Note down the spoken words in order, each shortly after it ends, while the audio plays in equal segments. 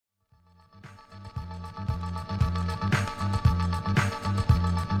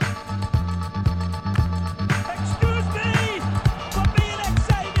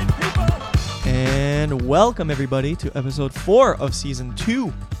Welcome, everybody, to episode 4 of season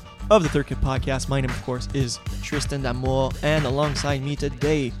 2 of the Third Kid Podcast. My name, of course, is Tristan D'Amour, and alongside me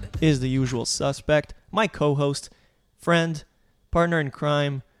today is the usual suspect, my co-host, friend, partner in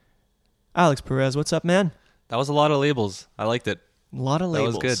crime, Alex Perez. What's up, man? That was a lot of labels. I liked it. A lot of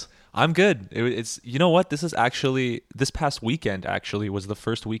labels. That was good. I'm good. It's you know what? This past weekend actually was the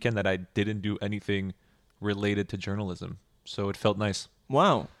first weekend that I didn't do anything related to journalism. So it felt nice.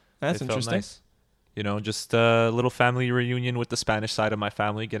 Wow, that's it interesting. Felt nice. You know, just a little family reunion with the Spanish side of my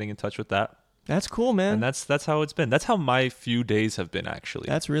family, getting in touch with that. That's cool, man. And that's how it's been. That's how my few days have been, actually.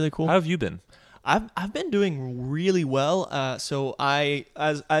 That's really cool. How have you been? I've been doing really well. So I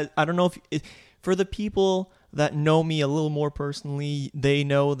don't know if for the people that know me a little more personally, they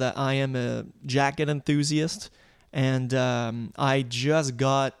know that I am a jacket enthusiast, and I just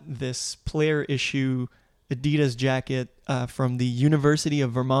got this player issue Adidas jacket from the University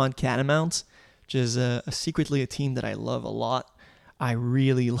of Vermont Catamounts, which is secretly a team that I love a lot. I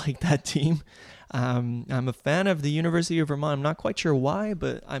really like that team. I'm a fan of the University of Vermont. I'm not quite sure why,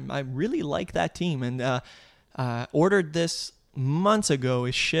 but I really like that team. And ordered this months ago.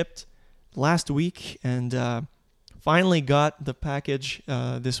 It shipped last week, and finally got the package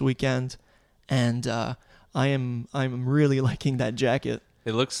this weekend. And I'm really liking that jacket.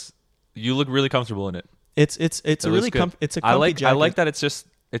 You look really comfortable in it. It's a really comfy jacket. I like that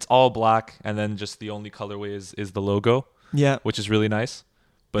it's all black, and then just the only colorway is the logo. Yeah, which is really nice.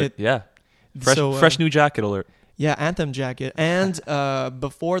 But fresh fresh new jacket alert. Yeah, Anthem jacket. And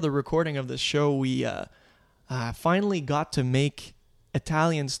before the recording of this show, we finally got to make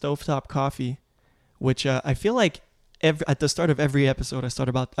Italian stovetop coffee, which I feel like at the start of every episode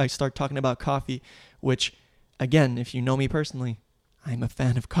I start talking about coffee, which, again, if you know me personally, I'm a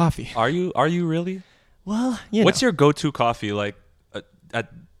fan of coffee. Are you really? Well, what's your go-to coffee? Like,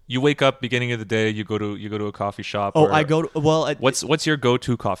 you wake up beginning of the day, you go to a coffee shop. What's your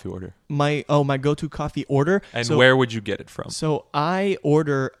go-to coffee order? My go-to coffee order. And where would you get it from? So I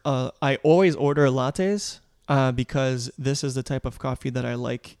always order lattes because this is the type of coffee that I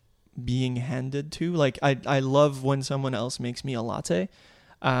like being handed to. Like I love when someone else makes me a latte,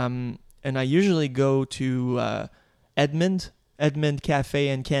 and I usually go to Edmond Cafe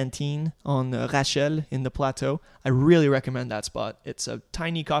and Canteen on Rachel in the Plateau. I really recommend that spot. It's a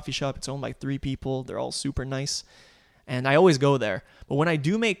tiny coffee shop. It's owned by 3 people. They're all super nice, and I always go there. But when I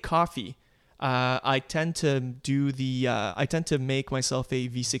do make coffee, I tend to make myself a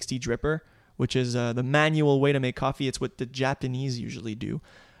V60 dripper, which is the manual way to make coffee. It's what the Japanese usually do.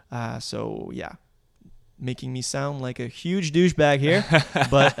 So yeah, making me sound like a huge douchebag here,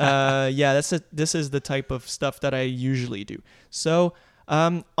 but this is the type of stuff that I usually do. So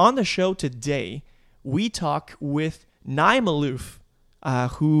on the show today, we talk with Nai Malouf,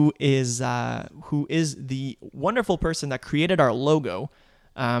 who is the wonderful person that created our logo.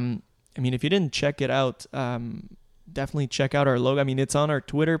 If you didn't check it out, definitely check out our logo. It's on our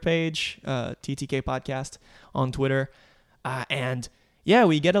Twitter page, TTK Podcast on Twitter, and yeah,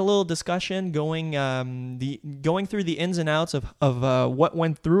 we get a little discussion going through the ins and outs of what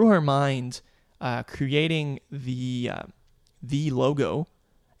went through her mind creating the logo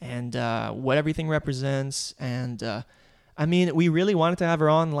and what everything represents. And we really wanted to have her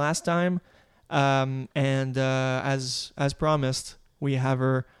on last time, and as promised, we have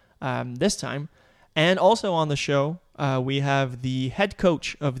her this time. And also on the show, we have the head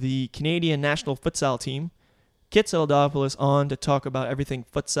coach of the Canadian national futsal team, Kit Seldopoulos, on to talk about everything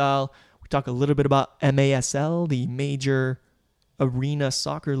futsal. We talk a little bit about MASL, the Major Arena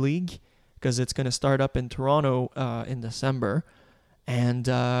Soccer League, because it's going to start up in Toronto in December. And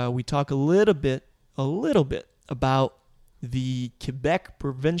we talk a little bit about the Quebec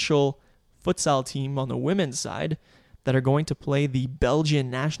provincial futsal team on the women's side that are going to play the Belgian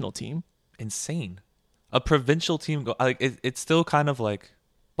national team. Insane. A provincial team, it still kind of like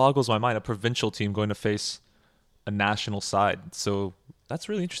boggles my mind. A provincial team going to face a national side. So that's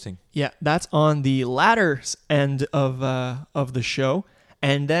really interesting. Yeah, that's on the latter end of the show.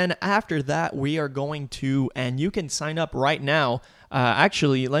 And then after that, we are going to, and you can sign up right now.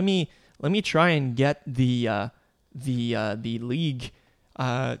 Actually, let me try and get the league.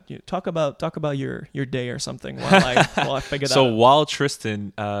 Talk about your day or something while I figure that out. So while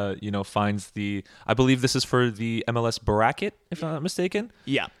Tristan finds I believe this is for the MLS bracket, if I'm not mistaken.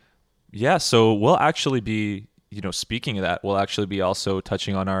 Yeah, so we'll actually be, speaking of that, we'll actually be also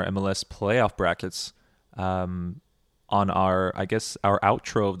touching on our MLS playoff brackets on our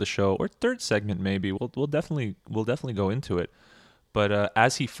outro of the show, or third segment maybe. We'll definitely go into it. But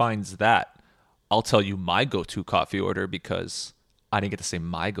as he finds that, I'll tell you my go-to coffee order, because I didn't get to say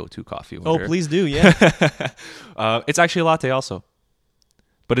my go-to coffee order. Oh, please do. Yeah. It's actually a latte also.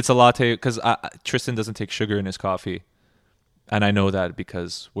 But it's a latte because Tristan doesn't take sugar in his coffee. And I know that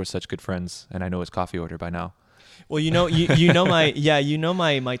because we're such good friends and I know his coffee order by now. Well, you know my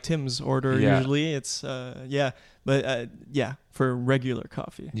Tim's order usually. It's for regular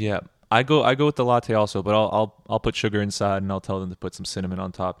coffee. Yeah. I go with the latte also, but I'll put sugar inside and I'll tell them to put some cinnamon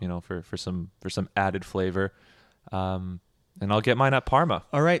on top, for some added flavor. And I'll get mine at Parma.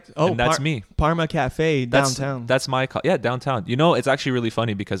 All right. Oh, and that's me. Parma Cafe downtown. That's my downtown. It's actually really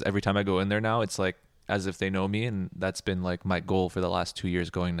funny because every time I go in there now, it's like as if they know me, and that's been like my goal for the last 2 years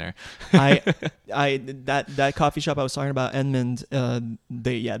going there. That coffee shop I was talking about, Edmund,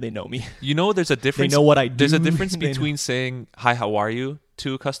 they know me. There's a difference. They know what I do. There's a difference between saying hi, how are you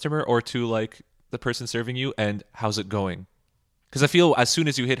to a customer or to like the person serving you and how's it going? Because I feel as soon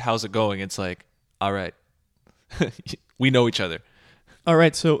as you hit how's it going, it's like, all right. We know each other. All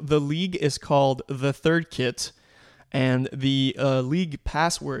right, so the league is called The Third Kit, and the league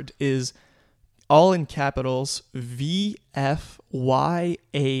password is all in capitals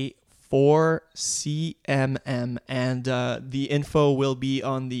VFYA4CMM, and the info will be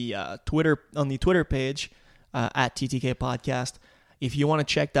on the Twitter page at TTK Podcast. If you want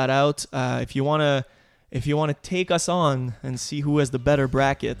to check that out, if you want to take us on and see who has the better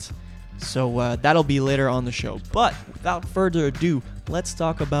bracket. So that'll be later on the show. But without further ado, let's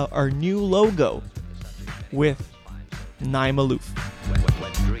talk about our new logo with Nai Malouf.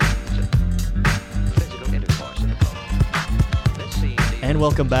 And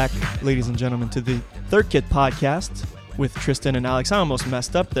welcome back, ladies and gentlemen, to the Third Kit Podcast with Tristan and Alex. I almost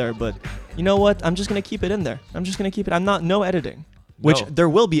messed up there, but you know what? I'm just going to keep it in there. No editing. Which there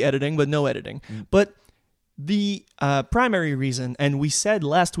will be editing, but no editing. But the primary reason, and we said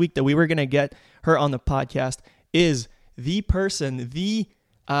last week that we were going to get her on the podcast, is the person, the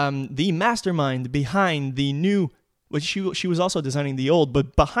mastermind behind the new, which she was also designing the old,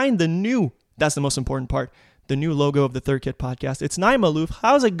 but behind the new, that's the most important part, the new logo of the Third Kit Podcast. It's Nai Malouf.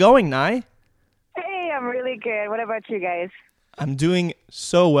 How's it going, Nai? Hey, I'm really good. What about you guys? I'm doing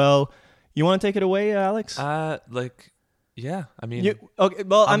so well. You want to take it away, Alex? Yeah, I mean...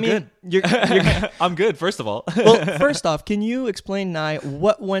 I'm good. You're I'm good, first of all. Well, first off, can you explain, Nai,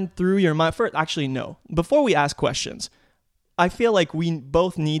 what went through your mind? Actually, no. Before we ask questions, I feel like we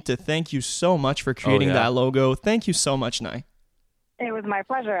both need to thank you so much for creating that logo. Thank you so much, Nai. It was my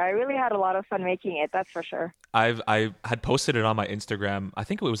pleasure. I really had a lot of fun making it, that's for sure. I had posted it on my Instagram. I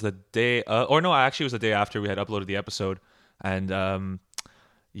think it was the day... it was the day after we had uploaded the episode. And... a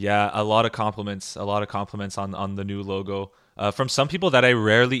lot of compliments on the new logo from some people that I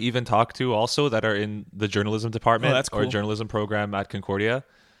rarely even talk to also that are in the journalism department or journalism program at Concordia.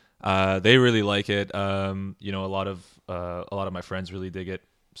 They really like it. A lot of my friends really dig it.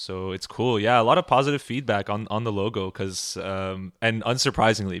 So it's cool. Yeah, a lot of positive feedback on the logo because and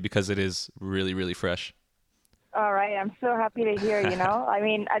unsurprisingly because it is really, really fresh. All right. I'm so happy to hear, I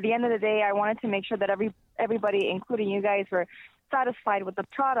mean, at the end of the day, I wanted to make sure that everybody, including you guys, were satisfied with the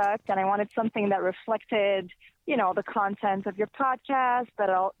product, and I wanted something that reflected, the content of your podcast,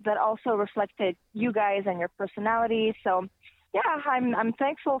 that also reflected you guys and your personality. So, yeah, I'm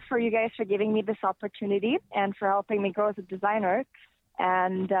thankful for you guys for giving me this opportunity and for helping me grow as a designer.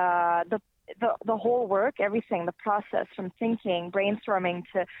 And the whole work, everything, the process from thinking, brainstorming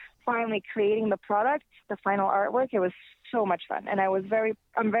to finally creating the product, the final artwork, it was so much fun, and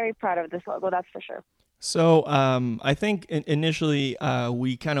I'm very proud of this logo, that's for sure. So I think initially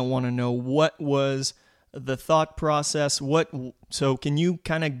we kind of want to know what was the thought process. So can you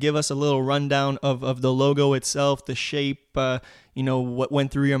kind of give us a little rundown of the logo itself, the shape, what went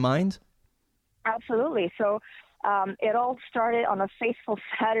through your mind? Absolutely. So it all started on a fateful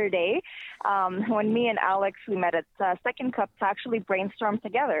Saturday when me and Alex, we met at Second Cup to actually brainstorm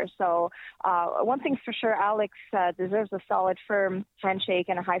together. So one thing's for sure, Alex deserves a solid, firm handshake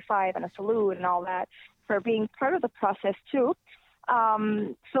and a high five and a salute and all that for being part of the process too.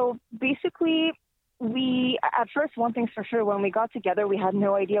 So basically, at first, one thing's for sure, when we got together, we had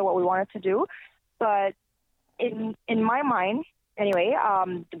no idea what we wanted to do. But in my mind, anyway,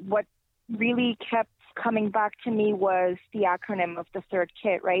 what really kept coming back to me was the acronym of the Third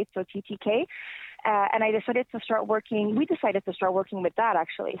Kit, right? So TTK. And we decided to start working with that,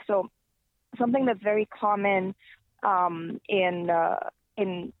 actually. So something that's very common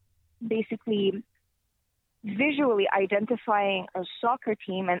in basically visually identifying a soccer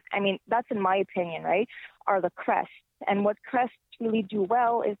team, and I mean, that's in my opinion, right, are the crests. And what crests really do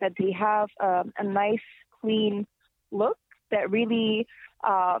well is that they have a nice, clean look that really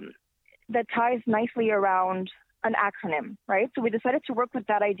that ties nicely around an acronym, right? So we decided to work with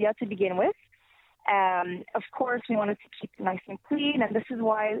that idea to begin with. Of course, we wanted to keep it nice and clean, and this is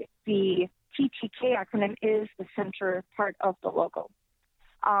why the TTK acronym is the center part of the logo.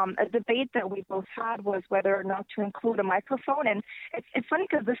 A debate that we both had was whether or not to include a microphone, and it's funny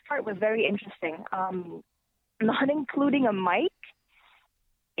because this part was very interesting. Not including a mic,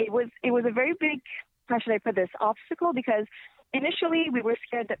 it was a very big, how should I put this, obstacle, because initially we were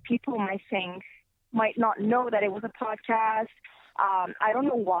scared that people might not know that it was a podcast. I don't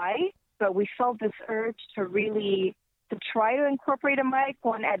know why, but we felt this urge to try to incorporate a mic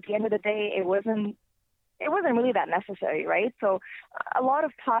when at the end of the day it wasn't really that necessary, right? So a lot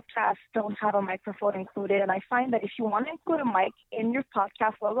of podcasts don't have a microphone included, and I find that if you want to include a mic in your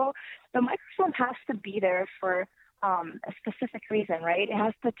podcast logo, the microphone has to be there for a specific reason, right? It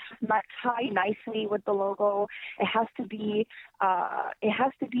has to tie nicely with the logo. It has to be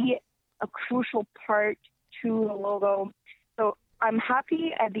a crucial part to the logo. So I'm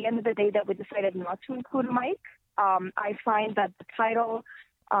happy at the end of the day that we decided not to include a mic. I find that the title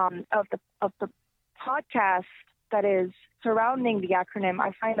of the podcast that is surrounding the acronym,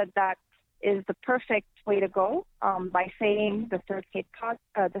 I find that is the perfect way to go. By saying the Third Kid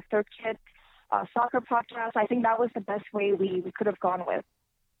Soccer Podcast, I think that was the best way we could have gone with.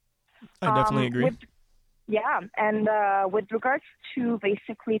 I definitely agree. With regards to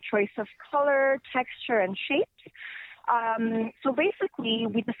basically choice of color, texture, and shape, so basically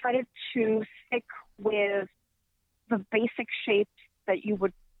we decided to stick with the basic shapes that you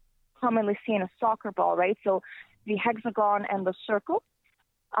would commonly see in a soccer ball, right? So the hexagon and the circle.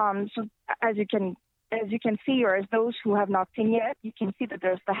 So as you can see, or as those who have not seen yet, you can see that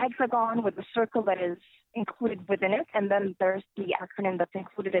there's the hexagon with the circle that is included within it, and then there's the acronym that's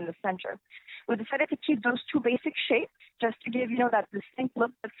included in the center. We decided to keep those two basic shapes just to give, that distinct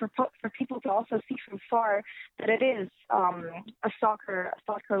look, but for people to also see from far that it is a soccer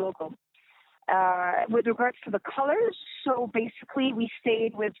logo. With regards to the colors, so basically we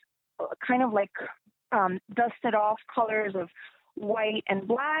stayed with kind of like dusted off colors of white and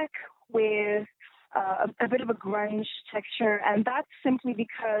black with a bit of a grunge texture, and that's simply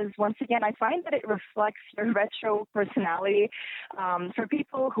because, once again, I find that it reflects your retro personality. For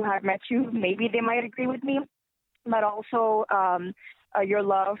people who have met you, maybe they might agree with me, but also your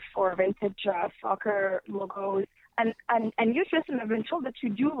love for vintage soccer logos. And you, Tristan, have been told that you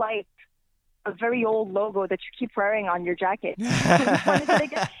do like a very old logo that you keep wearing on your jacket.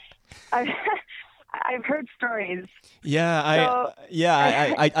 I've heard stories. I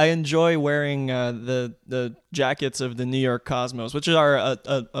enjoy wearing the jackets of the New York Cosmos, which are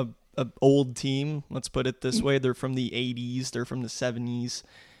a old team. Let's put it this way: they're from the '80s, they're from the '70s.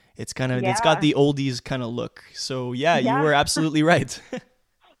 It's it's got the oldies kind of look. So you were absolutely right.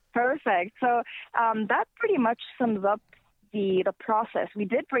 Perfect. So that pretty much sums up the process. We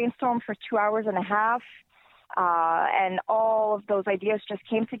did brainstorm for 2 hours and a half. And all of those ideas just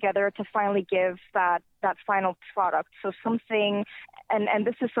came together to finally give that final product. So something, and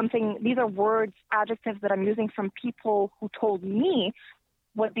this is something, these are words, adjectives that I'm using from people who told me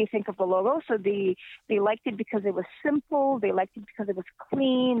what they think of the logo. So they liked it because it was simple. They liked it because it was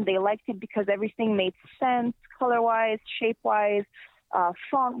clean. They liked it because everything made sense, color-wise, shape-wise,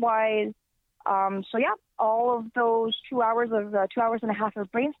 font-wise. All of those 2 hours and a half of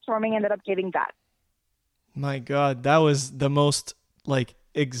brainstorming ended up giving that. My God, that was the most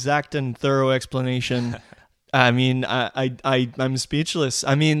exact and thorough explanation. I mean, I'm speechless.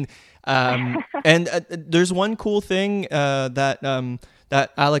 I mean, and there's one cool thing that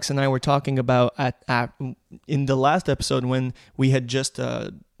Alex and I were talking about in the last episode when we had just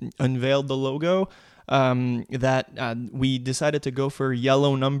unveiled the logo. That we decided to go for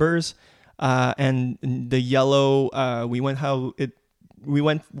yellow numbers, and the yellow we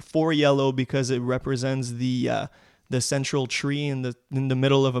went for yellow because it represents the central tree in the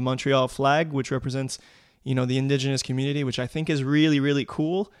middle of a Montreal flag, which represents the indigenous community, which I think is really, really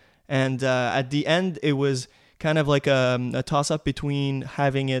cool. And at the end, it was kind of like a toss up between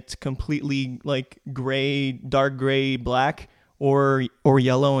having it completely gray, dark gray, black, or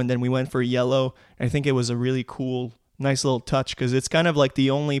yellow, and then we went for yellow. I think it was a really cool, nice little touch because it's kind of the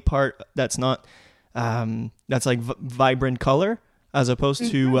only part that's not that's vibrant color, as opposed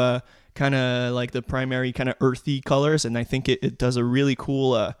to kind of the primary kind of earthy colors. And I think it does a really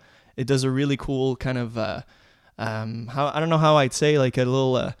cool kind of how, I don't know how I'd say, a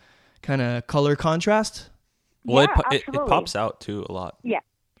little kind of color contrast. Well, it pops out too a lot. Yeah.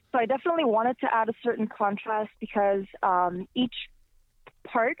 So I definitely wanted to add a certain contrast because each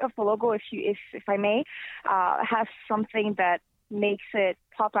part of the logo, if I may, has something that makes it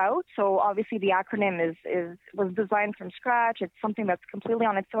pop out. So obviously the acronym was designed from scratch. It's something that's completely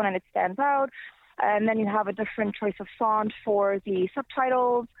on its own and it stands out. And then you have a different choice of font for the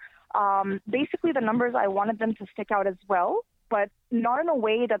subtitles. Basically, the numbers, I wanted them to stick out as well, but not in a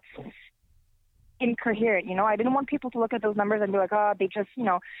way that's incoherent. I didn't want people to look at those numbers and be like, oh, they just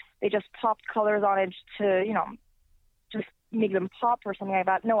popped colors on it to, just make them pop or something like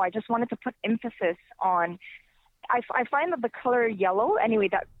that. No, I just wanted to put emphasis on, I find that the color yellow, anyway,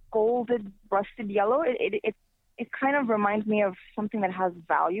 that golded, rusted yellow, it kind of reminds me of something that has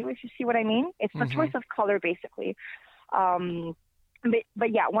value, if you see what I mean. It's the choice of color, basically.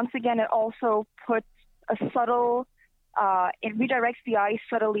 But yeah, once again, it also puts a subtle, it redirects the eye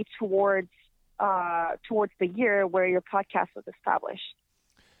subtly towards the year where your podcast was established.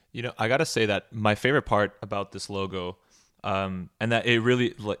 I got to say that my favorite part about this logo, and that it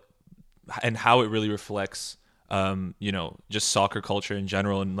really, and how it really reflects, just soccer culture in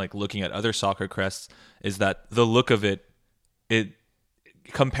general, and like looking at other soccer crests, is that the look of it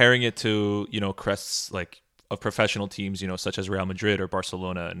comparing it to, crests like of professional teams, such as Real Madrid or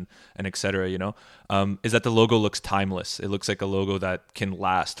Barcelona and et cetera, is that the logo looks timeless. It looks like a logo that can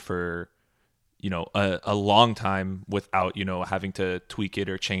last for, a long time without, having to tweak it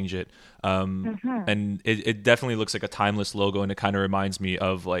or change it. And it definitely looks like a timeless logo. And it kind of reminds me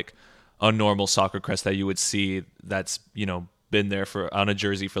of like a normal soccer crest that you would see that's, been there on a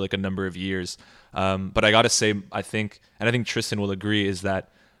jersey for like a number of years. But I got to say, I think Tristan will agree, is that,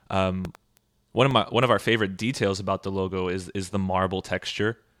 one of our favorite details about the logo is the marble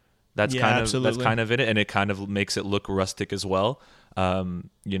texture. That's kind of in it, and it kind of makes it look rustic as well. And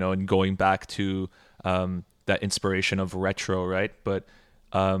going back to that inspiration of retro, right? But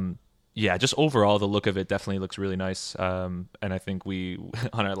just overall, the look of it definitely looks really nice. And I think we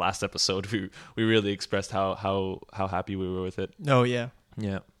on our last episode we really expressed how happy we were with it. Oh yeah,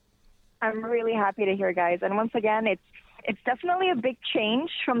 yeah. I'm really happy to hear, guys. And once again, it's definitely a big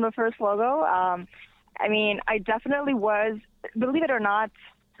change from the first logo. I definitely was, believe it or not,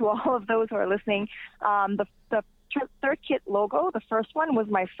 to all of those who are listening, the Third Kit logo, the first one, was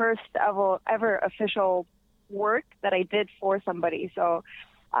my first ever official work that I did for somebody. So,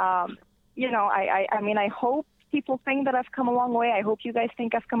 I hope people think that I've come a long way. I hope you guys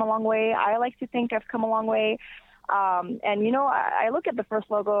think I've come a long way. I like to think I've come a long way. I look at the first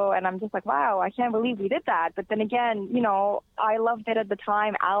logo and I'm just like, wow, I can't believe we did that. But then again, I loved it at the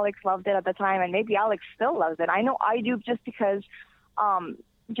time. Alex loved it at the time, and maybe Alex still loves it. I know I do, just because I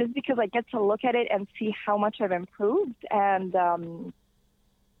get to look at it and see how much I've improved. And,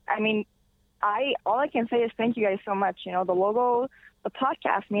 all I can say is thank you guys so much. The logo, the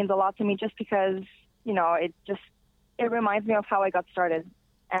podcast means a lot to me, just because, it reminds me of how I got started,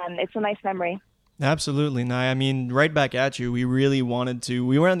 and it's a nice memory. Absolutely. Right back at you. We really wanted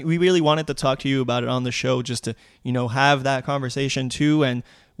to talk to you about it on the show, just to, have that conversation too. And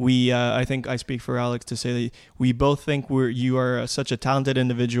we, I think I speak for Alex to say that we both think you are such a talented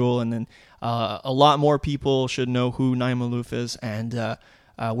individual, and then a lot more people should know who Naim Malouf is. And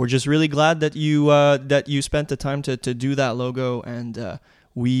we're just really glad that you spent the time to do that logo, and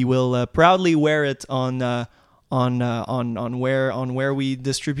we will proudly wear it on where we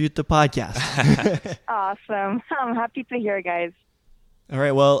distribute the podcast. Awesome. I'm happy to hear, guys. All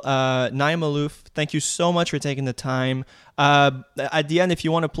right. Well, Naim Malouf, thank you so much for taking the time. At the end, if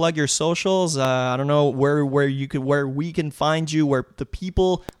you want to plug your socials, I don't know where we can find you, where the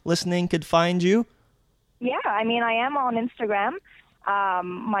people listening could find you. Yeah, I am on Instagram.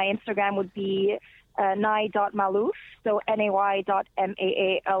 My Instagram would be nay.malouf, so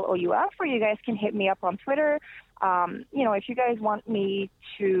nay.malouf, or you guys can hit me up on Twitter. If you guys want me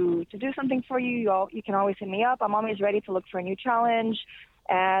to do something for you, you can always hit me up. I'm always ready to look for a new challenge.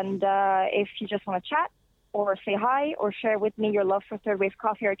 And if you just want to chat or say hi or share with me your love for Third Wave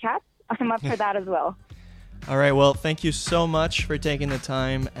Coffee or cats, I'm up for that as well. All right. Well, thank you so much for taking the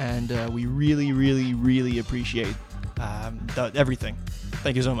time, and we really, really, really appreciate everything.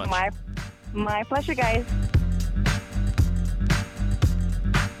 Thank you so much. My pleasure, guys.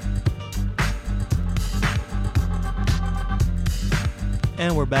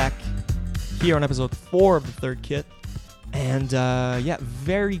 And we're back here on episode 4 of the Third Kit. And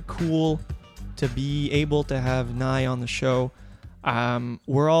very cool to be able to have Nai on the show.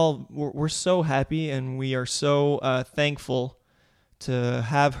 We're so happy, and we are so thankful to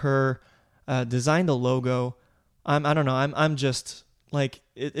have her design the logo. I'm just like,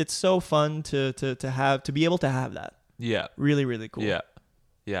 it's so fun to be able to have that. Yeah. Really, really cool. Yeah.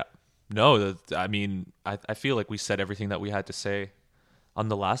 Yeah. No, I feel like we said everything that we had to say on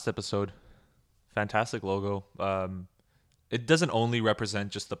the last episode. Fantastic logo. it doesn't only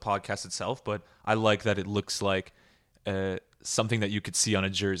represent just the podcast itself, but I like that it looks like something that you could see on a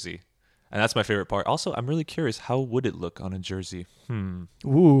jersey. And that's my favorite part. Also, I'm really curious, how would it look on a jersey?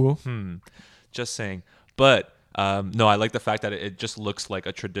 Ooh. Just saying. But no, I like the fact that it just looks like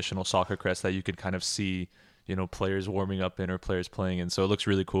a traditional soccer crest that you could kind of see, players warming up in or players playing in. So it looks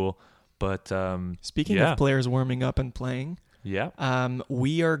really cool. But speaking of players warming up and playing,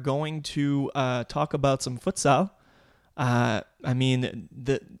 we are going to talk about some futsal. I mean,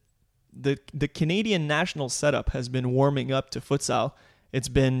 the Canadian national setup has been warming up to futsal. It's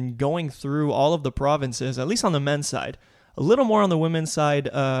been going through all of the provinces, at least on the men's side. A little more on the women's side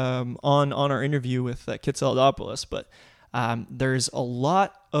on our interview with Kit Saladopoulos, but there's a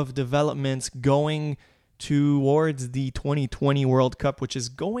lot of developments going towards the 2020 World Cup, which is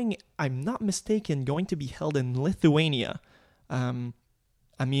going, I'm not mistaken, going to be held in Lithuania. I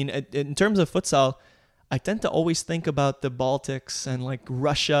mean, in terms of futsal, I tend to always think about the Baltics and like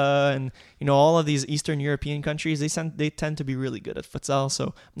Russia and all of these Eastern European countries. They tend to be really good at futsal,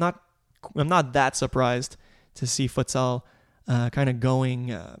 so I'm not that surprised to see futsal kind of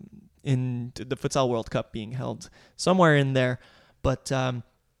going into the Futsal World Cup being held somewhere in there. But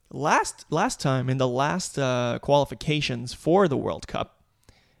last time in the last qualifications for the World Cup,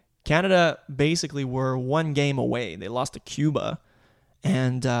 Canada basically were one game away. They lost to Cuba,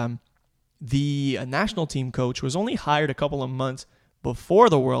 and the national team coach was only hired a couple of months before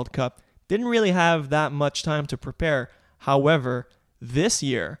the World Cup. Didn't really have that much time to prepare. However, this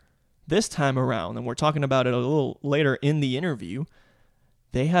time around, and we're talking about it a little later in the interview,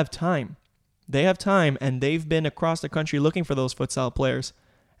 they have time. They have time, and they've been across the country looking for those futsal players.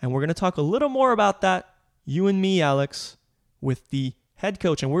 And we're going to talk a little more about that, you and me, Alex, with the head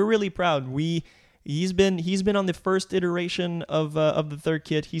coach. And we're really proud. He's been on the first iteration of the third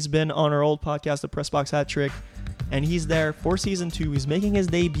kit. He's been on our old podcast, the Pressbox Hat Trick, and he's there for season 2. He's making his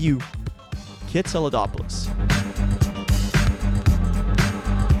debut. Kit Saladopoulos.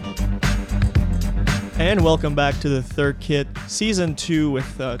 And welcome back to the third kit, season 2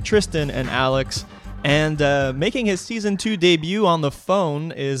 with Tristan and Alex. And making his season 2 debut on the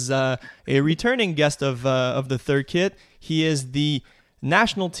phone is a returning guest of the third kit. He is the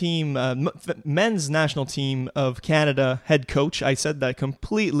national team, men's national team of Canada head coach. I said that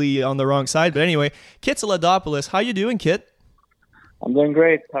completely on the wrong side, but anyway, Kit Saladopoulos. How you doing, Kit? I'm doing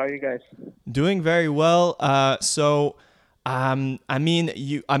great. How are you guys? Doing very well. We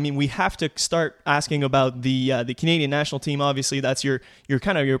have to start asking about the Canadian national team. Obviously, that's your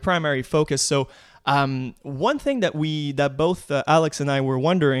primary focus. So, one thing that both Alex and I were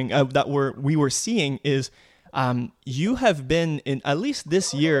wondering we were seeing is. You have been, in at least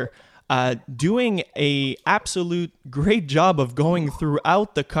this year, doing a absolute great job of going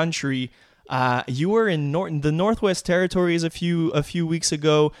throughout the country. You were in the Northwest Territories a few weeks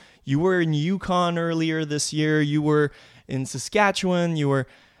ago. You were in Yukon earlier this year. You were in Saskatchewan. You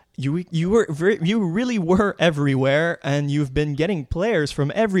really were everywhere, and you've been getting players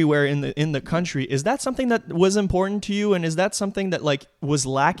from everywhere in the country. Is that something that was important to you, and is that something that was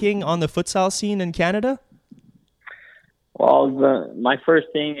lacking on the futsal scene in Canada? Well, my first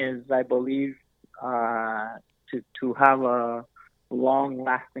thing is I believe to have a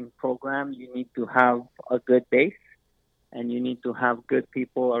long-lasting program, you need to have a good base, and you need to have good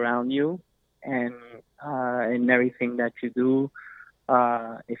people around you, and in everything that you do,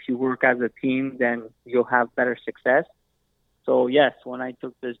 if you work as a team, then you'll have better success. So yes, when I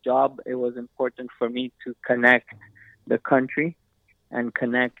took this job, it was important for me to connect the country and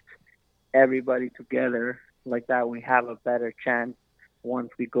connect everybody together. Like that, we have a better chance once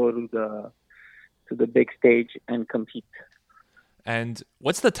we go to the big stage and compete. And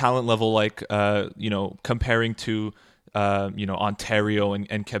what's the talent level like? Comparing to Ontario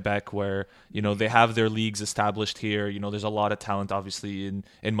and Quebec, where they have their leagues established here. There's a lot of talent, obviously,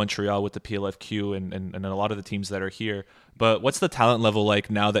 in Montreal with the PLFQ and a lot of the teams that are here. But what's the talent level like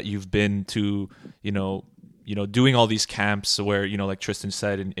now that you've been to doing all these camps where, like Tristan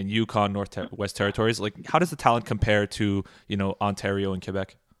said, in Yukon, Northwest Territories, how does the talent compare to, Ontario and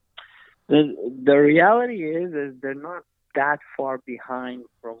Quebec? The reality is they're not that far behind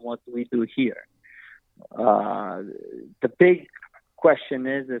from what we do here. The big question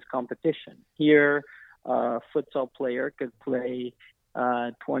is competition. Here, a futsal player could play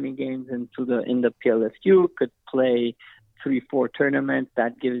 20 games in the PLFQ, could play 3-4 tournaments.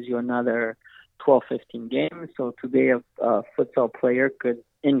 That gives you another 12-15 games. So today a futsal player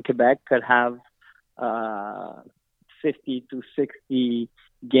in Quebec could have 50 to 60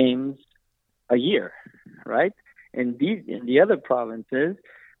 games a year, right? In the other provinces,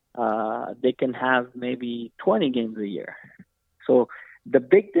 they can have maybe 20 games a year. So the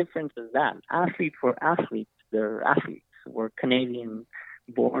big difference is that athlete for athletes, they're athletes. We're Canadian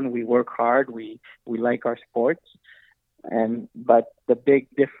born. We work hard. We like our sports. But the big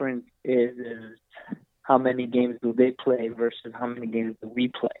difference is how many games do they play versus how many games do we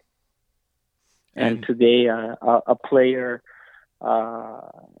play. And today, a player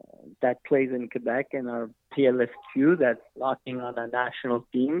that plays in Quebec in our PLSQ that's locking on a national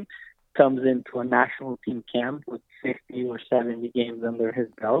team comes into a national team camp with 60 or 70 games under his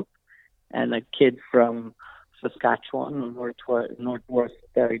belt, and a kid from Saskatchewan or Northwest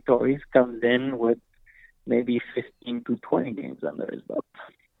Territories comes in with maybe 15 to 20 games under his belt.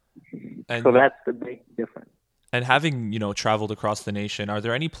 So that's the big difference. And having, traveled across the nation, are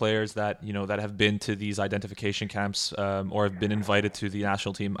there any players that, that have been to these identification camps or have been invited to the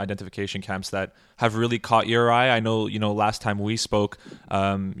national team identification camps that have really caught your eye? I know, last time we spoke,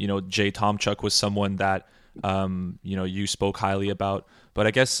 Jay Tomchuk was someone that, you spoke highly about. But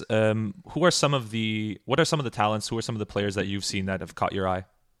I guess what are some of the talents, who are some of the players that you've seen that have caught your eye?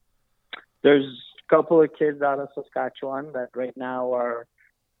 There's a couple of kids out of Saskatchewan that right now are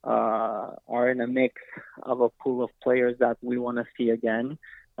in a mix of a pool of players that we want to see again.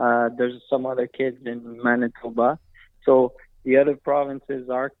 There's some other kids in Manitoba. So the other provinces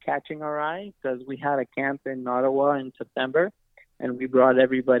are catching our eye because we had a camp in Ottawa in September, and we brought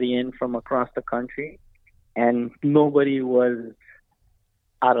everybody in from across the country, and nobody was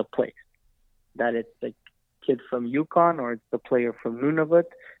out of place. That it's the kid from Yukon or it's the player from Nunavut,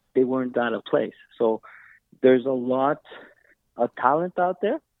 they weren't out of place. So there's a lot of talent out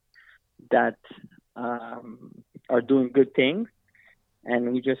there that are doing good things,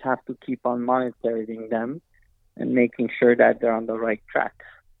 and we just have to keep on monitoring them and making sure that they're on the right track.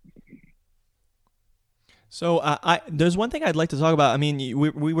 So there's one thing I'd like to talk about. I mean,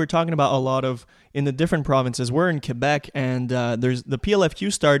 we were talking about a lot of in the different provinces. We're in Quebec, and there's the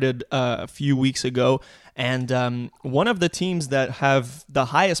PLFQ started a few weeks ago, and one of the teams that have the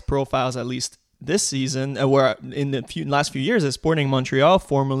highest profiles, at least this season, where in the last few years, is Sporting Montreal,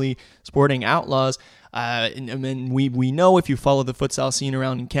 formerly Sporting Outlaws. And we know, if you follow the futsal scene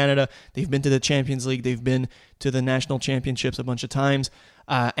around in Canada, they've been to the Champions League, they've been to the national championships a bunch of times,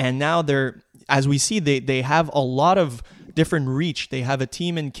 and now as we see, they have a lot of different reach. They have a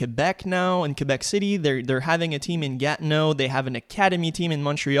team in Quebec now, in Quebec City. They're having a team in Gatineau. They have an academy team in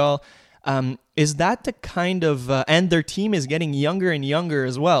Montreal. Is that the kind of and their team is getting younger and younger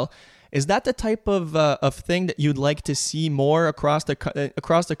as well? Is that the type of thing that you'd like to see more across the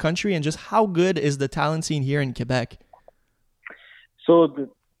country? And just how good is the talent scene here in Quebec? So,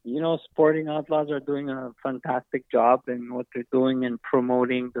 Sporting Outlaws are doing a fantastic job in what they're doing in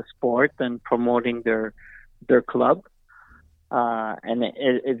promoting the sport and promoting their club. And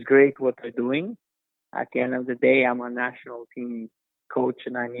it's great what they're doing. At the end of the day, I'm a national team coach,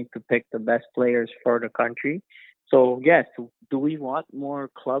 and I need to pick the best players for the country. So, yes, do we want more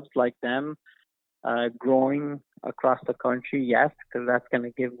clubs like them growing across the country? Yes, because that's going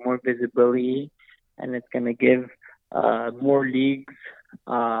to give more visibility, and it's going to give more leagues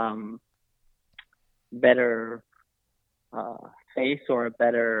better face or a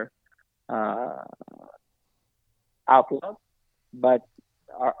better outlook. But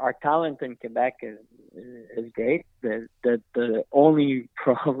our talent in Quebec is great. The only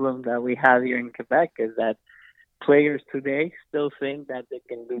problem that we have here in Quebec is that players today still think that they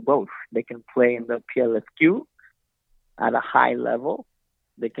can do both. They can play in the PLSQ at a high level.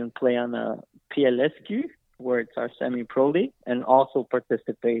 They can play on a PLSQ, where it's our semi-pro league, and also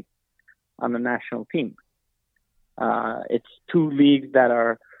participate on the national team. It's two leagues that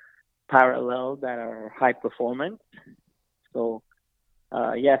are parallel, that are high performance. So,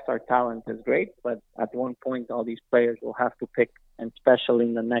 yes, our talent is great, but at one point, all these players will have to pick, and especially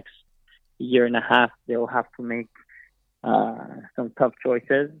in the next year and a half, they will have to make some tough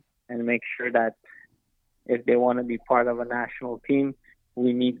choices and make sure that if they want to be part of a national team,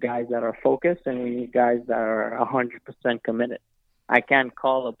 we need guys that are focused and we need guys that are 100% committed. I can't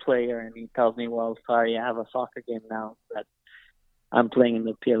call a player and he tells me, well, sorry, I have a soccer game now that I'm playing in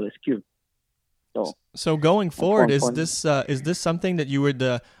the PLSQ. So going forward, is this something that you would,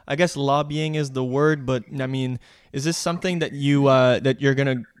 I guess lobbying is the word, but I mean, is this something that you're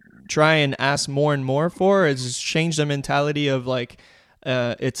going to try and ask more and more for? Is just change the mentality of like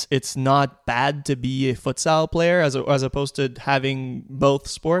it's not bad to be a futsal player as opposed to having both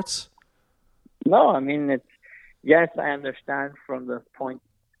sports? No, I mean yes, I understand from the point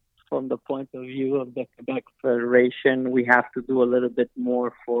of view of the Quebec Federation, we have to do a little bit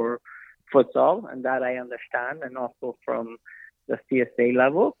more for futsal, and that I understand, and also from the CSA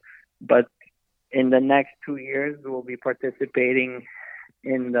level. But in the next 2 years, we'll be participating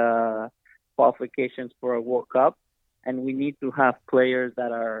in the qualifications for a World Cup, and we need to have players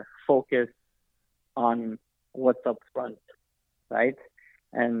that are focused on what's up front, right?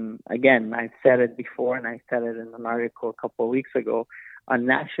 And again, I said it before, and I said it in an article a couple of weeks ago, a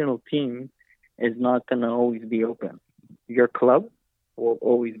national team is not going to always be open. Your club will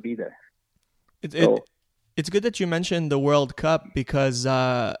always be there. It's good that you mentioned the World Cup because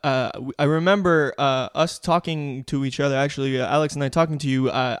I remember us talking to each other. Actually, Alex and I talking to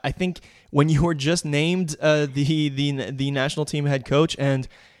you. I think when you were just named the national team head coach, and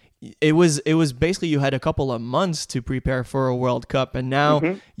it was basically you had a couple of months to prepare for a World Cup, and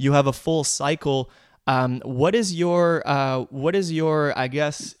now you have a full cycle. What is your I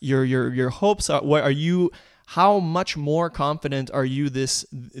guess your hopes? What are you? How much more confident are you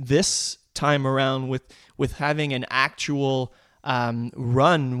this time around with having an actual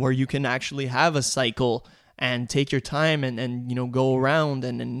run where you can actually have a cycle and take your time and go around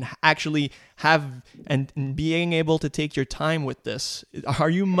and actually have and being able to take your time with this? Are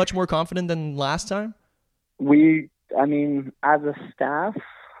you much more confident than last time? As a staff,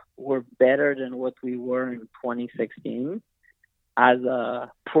 we're better than what we were in 2016. As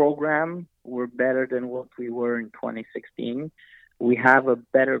a program, we're better than what we were in 2016. We have a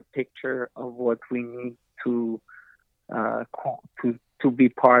better picture of what we need to be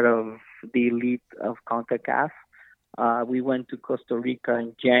part of the elite of CONCACAF. We went to Costa Rica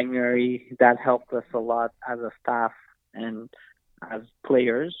in January. That helped us a lot as a staff and as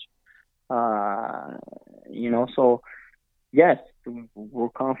players. So yes, we're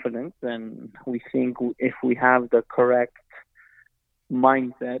confident, and we think if we have the correct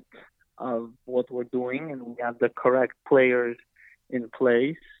mindset of what we're doing and we have the correct players in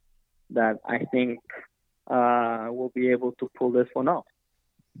place, that I think we'll be able to pull this one off.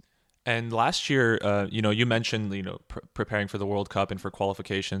 And last year, you mentioned, preparing for the World Cup and for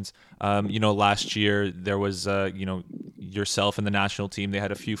qualifications. Last year there was, yourself and the national team, they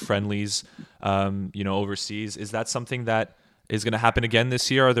had a few friendlies, overseas. Is that something that is going to happen again this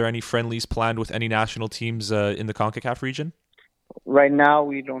year? Are there any friendlies planned with any national teams in the CONCACAF region? Right now,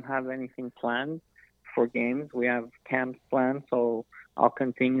 we don't have anything planned for games. We have camps planned, so I'll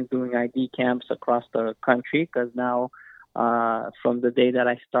continue doing ID camps across the country because now, from the day that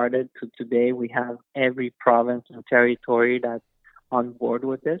I started to today, we have every province and territory that's on board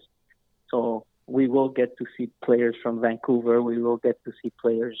with this. So we will get to see players from Vancouver. We will get to see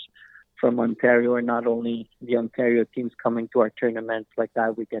players from Ontario, and not only the Ontario teams coming to our tournaments like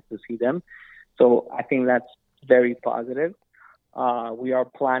that, we get to see them. So I think that's very positive. We are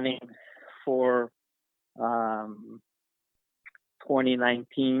planning for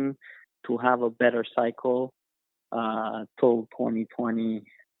 2019 to have a better cycle till May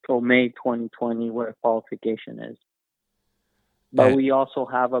 2020, where qualification is. But we also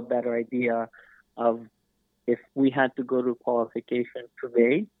have a better idea of if we had to go to qualification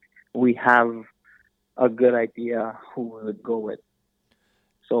today, we have a good idea who we would go with.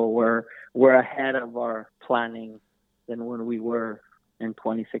 So we're ahead of our planning than when we were in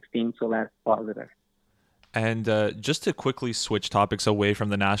 2016, so that's positive. And just to quickly switch topics away from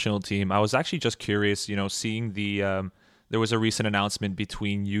the national team, I was actually just curious, seeing there was a recent announcement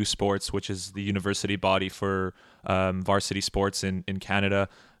between U Sports, which is the university body for varsity sports in Canada,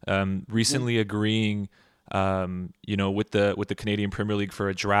 recently agreeing, with the Canadian Premier League for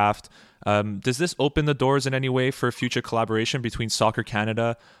a draft. Does this open the doors in any way for future collaboration between Soccer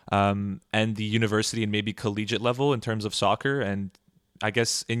Canada and the university and maybe collegiate level in terms of soccer? And I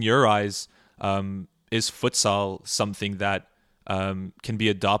guess in your eyes, is futsal something that can be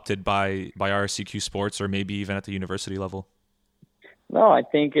adopted by RSEQ Sports or maybe even at the university level? No, I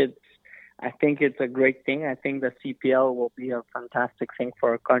think it's a great thing. I think the CPL will be a fantastic thing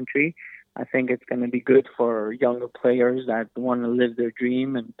for our country. I think it's going to be good for younger players that want to live their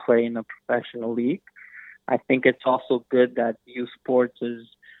dream and play in a professional league. I think it's also good that U Sports is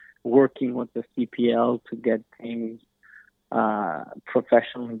working with the CPL to get things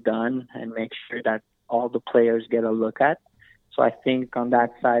professionally done and make sure that all the players get a look at. So I think on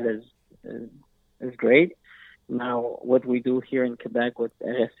that side is great. Now, what we do here in Quebec with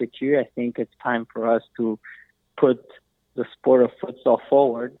RSEQ, I think it's time for us to put the sport of futsal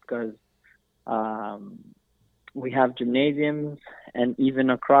forward because we have gymnasiums, and even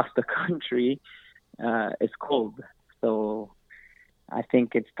across the country, it's cold. So I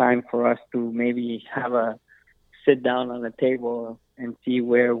think it's time for us to maybe have a sit down on the table and see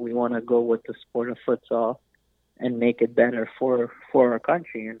where we want to go with the sport of futsal and make it better for our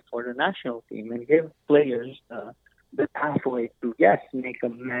country and for the national team and give players the pathway to, yes, make a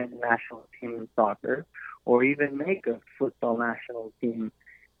men's national team in soccer, or even make a football national team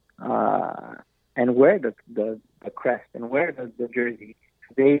and wear the crest and wear the jersey.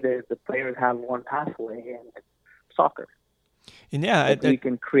 Today, the players have one pathway, and it's soccer. And yeah, we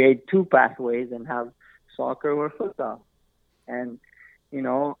can create two pathways and have soccer or football. And,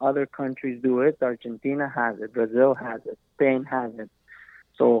 other countries do it. Argentina has it. Brazil has it. Spain has it.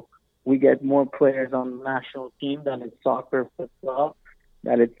 So we get more players on the national team than it's soccer, football,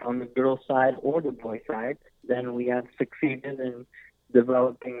 that it's on the girl side or the boy side. Then we have succeeded in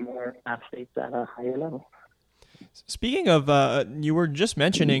developing more athletes at a higher level. Speaking of, you were just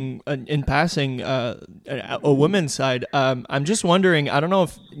mentioning in passing a women's side. I'm just wondering. I don't know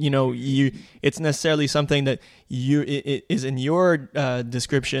if it's necessarily something that it is in your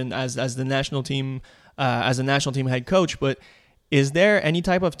description as the national team as a national team head coach, but is there any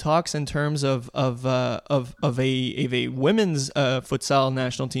type of talks in terms of a women's futsal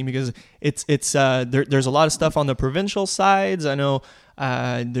national team? Because there's a lot of stuff on the provincial sides. I know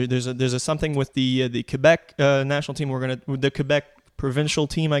there's something with the Quebec national team. The Quebec provincial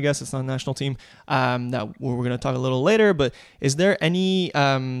team, I guess it's not a national team, that we're gonna talk a little later. But is there any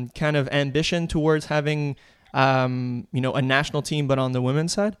kind of ambition towards having a national team, but on the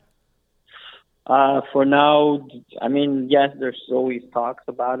women's side? For now, yes, there's always talks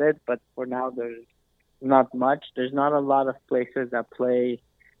about it, but for now there's not much. There's not a lot of places that play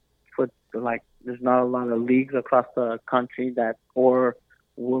there's not a lot of leagues across the country or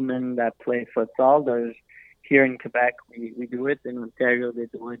women that play futsal. There's here in Quebec, we do it. In Ontario, they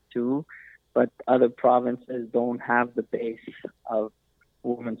do it too, but other provinces don't have the base of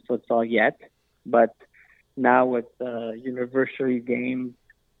women's futsal yet. But now with the university games,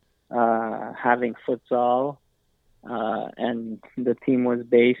 having futsal, and the team was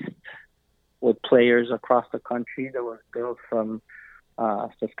based with players across the country. There were girls from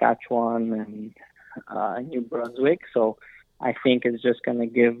Saskatchewan and New Brunswick. So I think it's just going to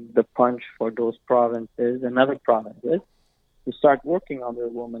give the punch for those provinces and other provinces to start working on their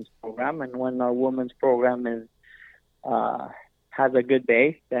women's program. And when our women's program has a good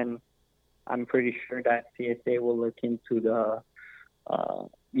base, then I'm pretty sure that CSA will look into the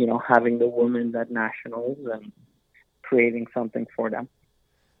having the women at nationals and creating something for them.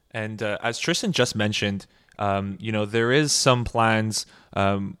 And as Tristan just mentioned, there is some plans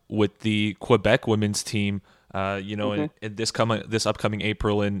with the Quebec women's team. In this upcoming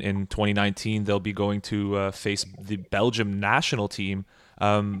April in 2019, they'll be going to face the Belgium national team.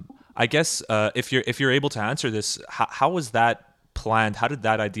 I guess if you're able to answer this, how was that planned? How did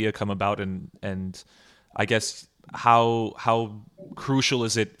that idea come about? And I guess how crucial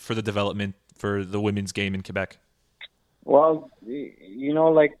is it for the development for the women's game in Quebec? Well,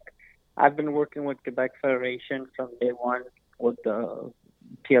 I've been working with Quebec Federation from day one with the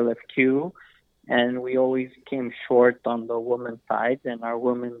PLFQ, and we always came short on the women's side, and our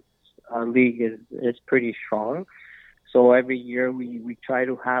women's league is pretty strong. So every year we try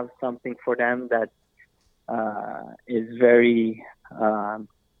to have something for them that is very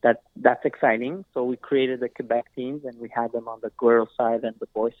that's exciting. So we created the Quebec teams, and we had them on the girl side and the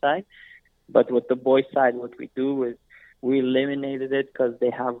boy side. But with the boy side, what we do is we eliminated it because they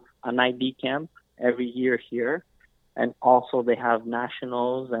have an ID camp every year here, and also they have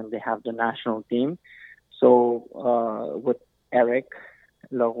nationals and they have the national team. So with Eric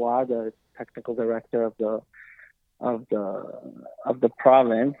Leroy, the technical director of the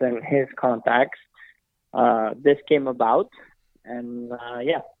province, and his contacts, this came about. And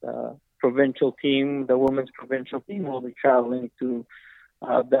the provincial team, the women's provincial team, will be traveling to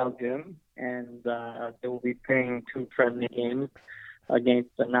Belgium, and they will be playing 2 friendly games against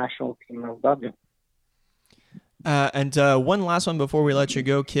the national team of Belgium. And one last one before we let you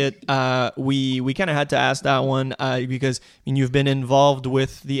go, Kit. We kind of had to ask that one because you've been involved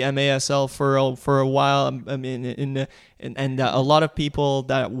with the MASL for a while. And a lot of people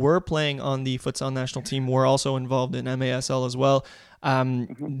that were playing on the futsal national team were also involved in MASL as well.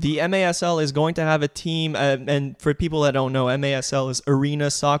 The MASL is going to have a team, and for people that don't know, MASL is arena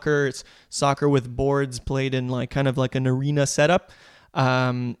soccer. It's soccer with boards played in kind of like an arena setup.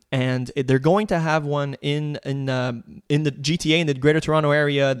 And they're going to have one in the GTA, in the Greater Toronto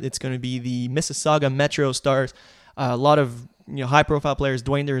area. It's going to be the Mississauga Metro Stars. A lot of high profile players,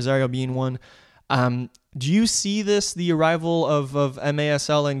 Dwayne De Rosario being one. Do you see the arrival of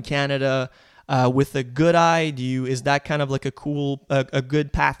MASL in Canada with a good eye? Is that kind of like a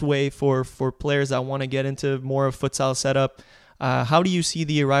good pathway for players that want to get into more of futsal setup? How do you see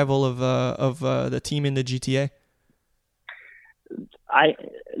the arrival of the team in the GTA? I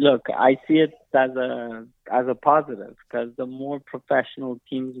see it as a positive, because the more professional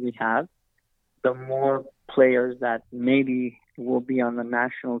teams we have, the more players that maybe will be on the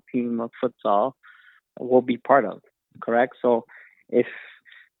national team of futsal will be part of. Correct. So if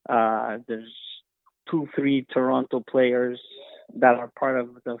there's 2-3 Toronto players that are part of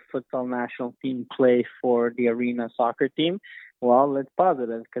the futsal national team play for the arena soccer team, well, it's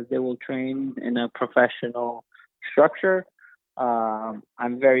positive because they will train in a professional structure.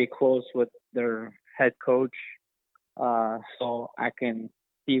 I'm very close with their head coach, so I can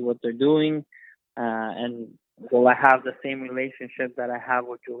see what they're doing. And will I have the same relationship that I have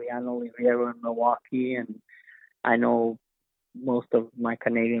with Giuliano Oliveira in Milwaukee? And I know most of my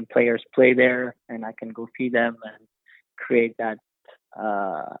Canadian players play there, and I can go see them and create that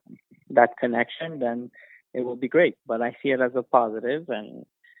connection. Then it will be great. But I see it as a positive, and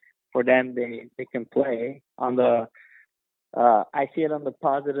for them, they can play on the. I see it on the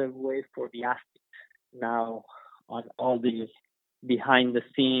positive way for the athletes. Now, on all the behind the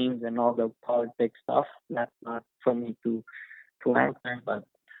scenes and all the politics stuff, that's not for me to answer. But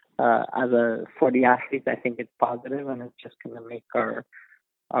for the athletes, I think it's positive, and it's just going to make our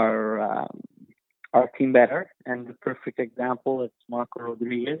team better. And the perfect example is Marco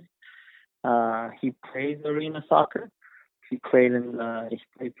Rodriguez. He plays arena soccer. He played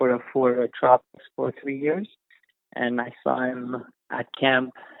for the Tropics for 3 years, and I saw him at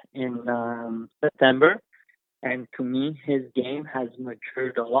camp in September. And to me, his game has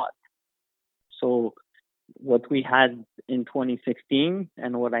matured a lot. So what we had in 2016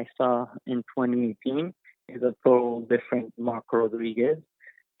 and what I saw in 2018 is a total different Marco Rodriguez.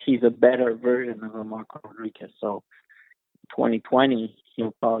 He's a better version of a Marco Rodriguez. So 2020,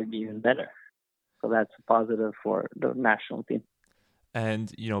 he'll probably be even better. So that's a positive for the national team.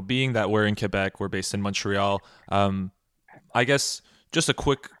 And, being that we're in Quebec, we're based in Montreal, I guess just a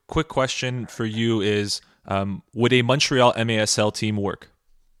quick question for you is, would a Montreal MASL team work?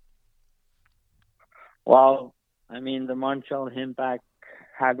 Well, I mean, the Montreal Impact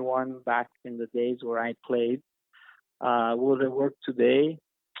had one back in the days where I played. Will it work today?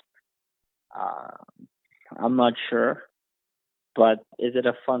 I'm not sure. But is it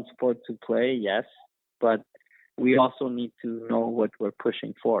a fun sport to play? Yes. But we also need to know what we're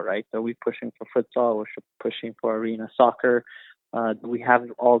pushing for, right? Are we pushing for futsal? We're pushing for arena soccer? Do we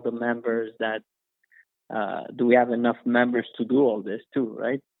have all the members that do we have enough members to do all this too,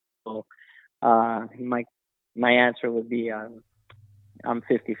 right? So my answer would be I'm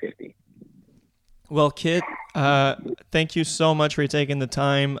 50-50. Well, Kit, thank you so much for taking the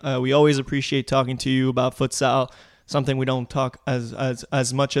time. We always appreciate talking to you about futsal, something we don't talk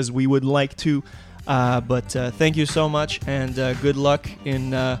as much as we would like to. But thank you so much, and good luck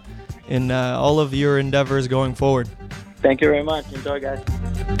in all of your endeavors going forward. Thank you very much. Enjoy, guys.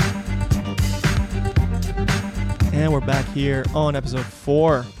 And we're back here on episode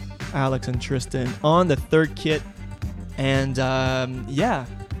 4, Alex and Tristan on the third Kit. And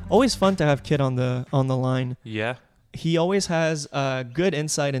always fun to have Kit on the line. Yeah, he always has good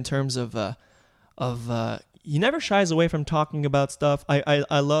insight in terms of he never shies away from talking about stuff.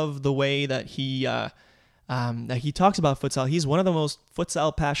 I love the way that he talks about futsal. He's one of the most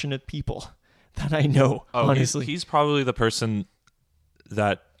futsal passionate people that I know. Honestly, he's probably the person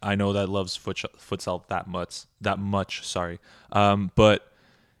that I know that loves futsal that much. Sorry, but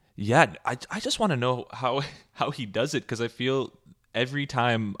yeah, I just want to know how he does it, because I feel every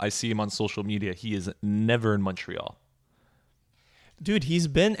time I see him on social media, he is never in Montreal. Dude, he's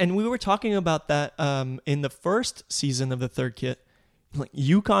been, and we were talking about that in the first season of the third Kit, like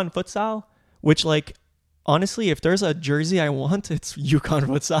Yukon Futsal, which, like, honestly, if there's a jersey I want, it's Yukon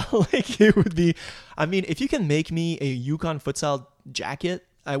Futsal. Like, it would be, I mean, if you can make me a Yukon Futsal jacket,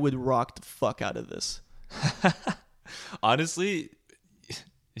 I would rock the fuck out of this. Honestly,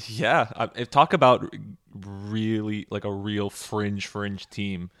 yeah. If talk about really like a real fringe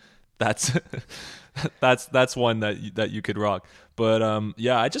team, that's one that you could rock. But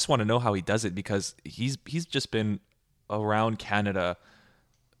I just want to know how he does it, because he's just been around Canada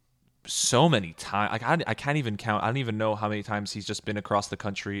so many times. Like I can't even count. I don't even know how many times he's just been across the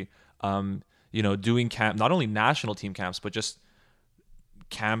country. Doing camp, not only national team camps, but just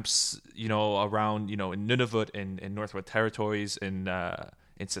camps. Around in Nunavut and in Northwest Territories in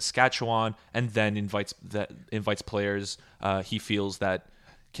Saskatchewan, and then invites players he feels that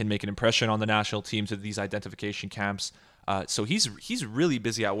can make an impression on the national team to these identification camps. So he's really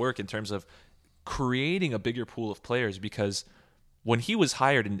busy at work in terms of creating a bigger pool of players, because when he was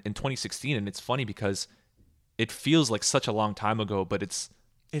hired in 2016, and it's funny because it feels like such a long time ago, but it's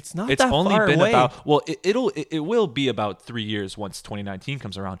It's not It's that only far been away. about, well, it will be about 3 years once 2019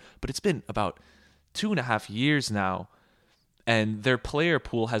 comes around, but it's been about 2.5 years now, and their player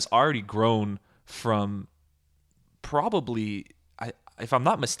pool has already grown from probably, if I'm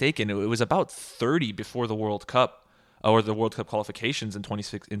not mistaken, it was about 30 before the World Cup or the World Cup qualifications in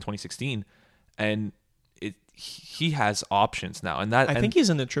 2016, and he has options now, and I think he's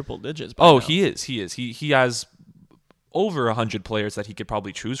in the triple digits. By now. He is. He has over 100 players that he could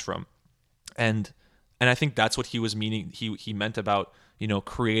probably choose from, and I think that's what he was meaning. He meant about, you know,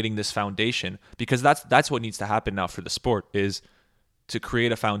 creating this foundation, because that's what needs to happen now for the sport, is to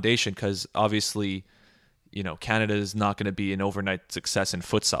create a foundation, because obviously, you know, Canada is not going to be an overnight success in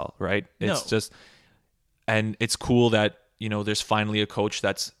futsal, right? It's just, and it's cool that, you know, there's finally a coach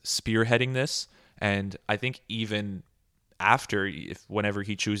that's spearheading this. And I think even after, whenever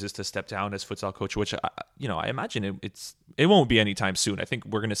he chooses to step down as futsal coach, which I imagine it won't be anytime soon. I think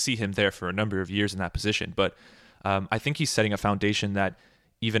we're going to see him there for a number of years in that position. But I think he's setting a foundation that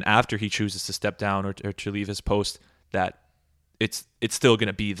even after he chooses to step down or to leave his post, that it's still going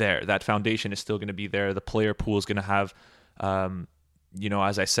to be there. That foundation is still going to be there. The player pool is going to have,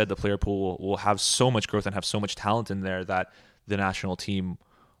 as I said, the player pool will have so much growth and have so much talent in there that the national team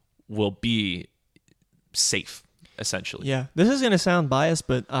will be safe, essentially. Yeah, this is gonna sound biased,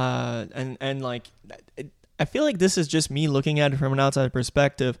 but I feel like this is just me looking at it from an outside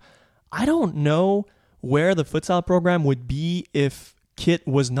perspective. I don't know where the futsal program would be if Kit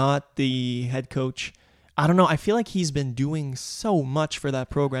was not the head coach. I don't know. I feel like he's been doing so much for that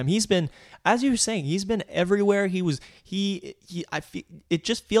program. He's been, as you were saying, he's been everywhere. It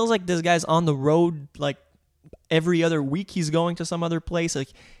just feels like this guy's on the road like every other week. He's going to some other place.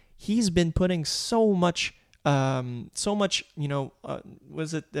 Like, he's been putting so much, was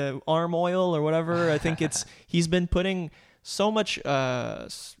it arm oil or whatever? I think he's been putting so much,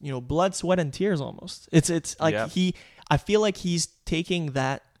 blood, sweat, and tears almost. It's like I feel like he's taking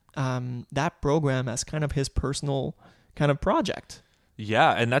that program as kind of his personal kind of project.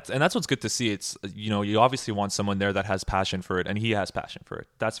 Yeah, and that's what's good to see. It's, you obviously want someone there that has passion for it, and he has passion for it.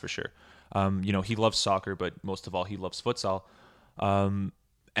 That's for sure. He loves soccer, but most of all, he loves futsal.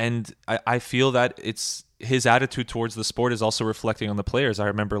 And I feel that it's his attitude towards the sport is also reflecting on the players. I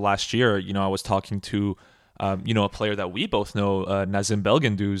remember last year, I was talking to, a player that we both know, Nazim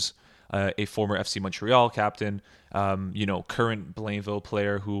Belgendouz, a former FC Montreal captain, current Blainville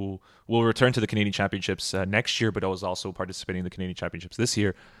player who will return to the Canadian Championships next year, but was also participating in the Canadian Championships this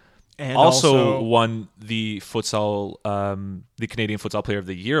year. And also won the Canadian Futsal Player of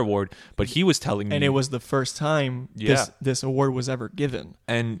the Year award. But he was telling me, and it was the first time this award was ever given.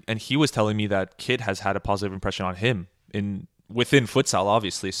 And he was telling me that Kit has had a positive impression on him within futsal,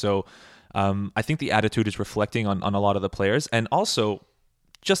 obviously. So I think the attitude is reflecting on a lot of the players. And also,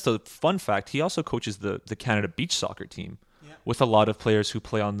 just a fun fact, he also coaches the Canada beach soccer team. With a lot of players who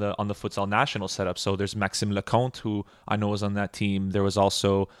play on the futsal national setup. So there's Maxime Lecomte, who I know was on that team. There was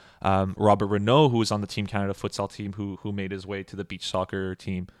also Robert Renaud, who was on the Team Canada futsal team, who made his way to the beach soccer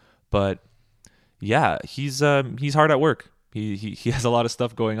team. But yeah, he's hard at work. He has a lot of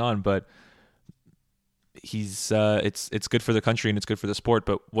stuff going on, but it's good for the country and it's good for the sport.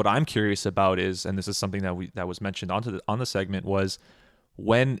 But what I'm curious about is, and this is something that was mentioned on the segment, was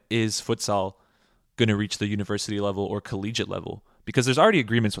when is futsal going to reach the university level or collegiate level? Because there's already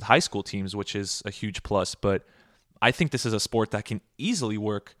agreements with high school teams, which is a huge plus. But I think this is a sport that can easily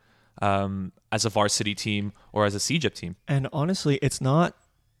work as a varsity team or as a CEGEP team. And honestly, it's not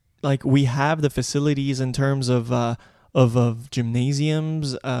like we have the facilities in terms of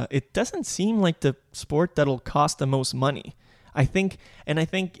gymnasiums. It doesn't seem like the sport that'll cost the most money. I think,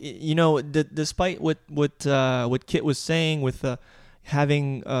 despite what Kit was saying with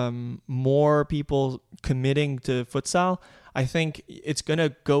having more people committing to futsal, I think it's going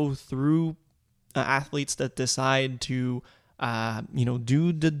to go through athletes that decide to,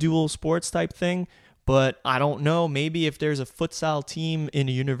 do the dual sports type thing. But I don't know, maybe if there's a futsal team in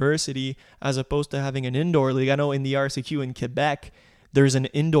a university as opposed to having an indoor league. I know in the RCQ in Quebec, there's an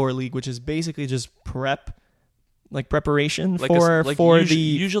indoor league, which is basically just preparation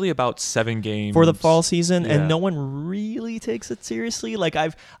usually about 7 games for the fall season, and no one really takes it seriously. Like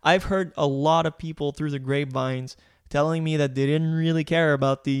I've heard a lot of people through the grapevines telling me that they didn't really care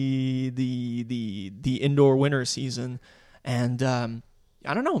about the indoor winter season, and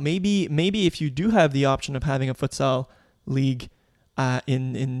I don't know, maybe if you do have the option of having a futsal league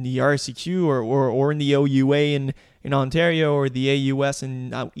in the RCQ or in the OUA in Ontario, or the AUS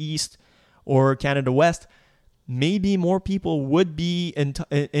in out east or Canada West, maybe more people would be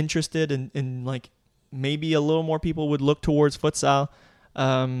interested in like, maybe a little more people would look towards futsal.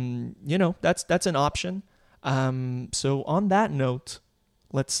 That's an option. So on that note,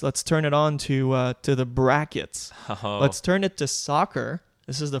 let's turn it on to the brackets. Oh. Let's turn it to soccer.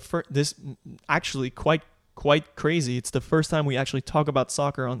 This is this actually quite crazy. It's the first time we actually talk about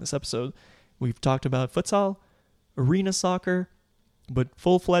soccer on this episode. We've talked about futsal, arena soccer, but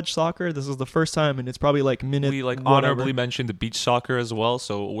full-fledged soccer, this is the first time, and it's probably like minute. We whatever. honorably mentioned the beach soccer as well,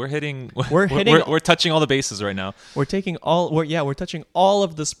 so we're hitting. We're touching all the bases right now. We're touching all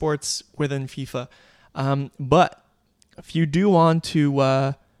of the sports within FIFA. But if you do want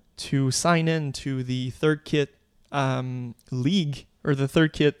to sign in to the Third Kit League or the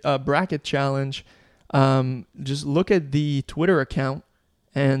Third Kit Bracket Challenge, just look at the Twitter account,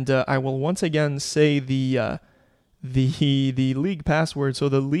 and I will once again say the league password. So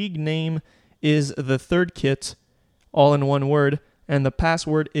the league name is the Third Kit, all in one word, and the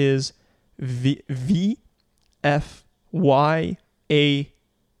password is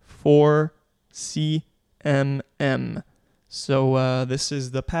VFYA4CMM. So this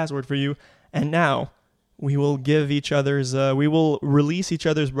is the password for you, and now we will we will release each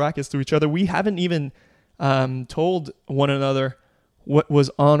other's brackets to each other. We haven't even told one another what was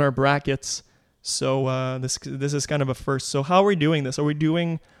on our brackets. So this is kind of a first. So how are we doing this? Are we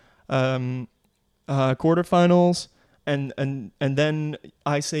doing quarterfinals, and then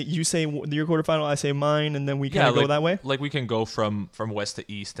you say your quarterfinal, I say mine, and then we kind of go that way? Like we can go from west to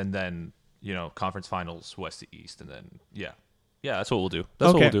east, and then conference finals west to east, and then yeah, that's what we'll do.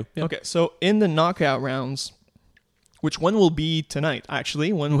 That's what we'll do. Yeah. Okay, so in the knockout rounds, which one will be tonight?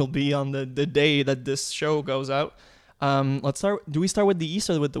 Actually, one will be on the day that this show goes out. Let's start. Do we start with the east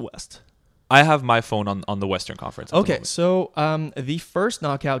or with the west? I have my phone on the Western Conference. Okay, so the first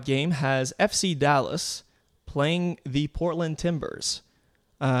knockout game has FC Dallas playing the Portland Timbers.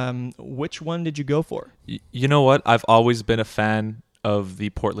 Which one did you go for? You know what? I've always been a fan of the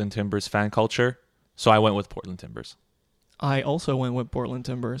Portland Timbers fan culture, so I went with Portland Timbers. I also went with Portland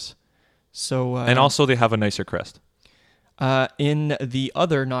Timbers. So and also they have a nicer crest. In the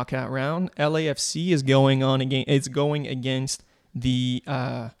other knockout round, LAFC is going against the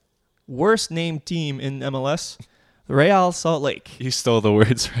worst named team in MLS, Real Salt Lake. You stole the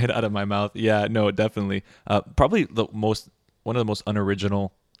words right out of my mouth. Yeah, no, definitely. Probably one of the most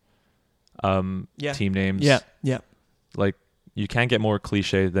unoriginal team names. Yeah. Like you can't get more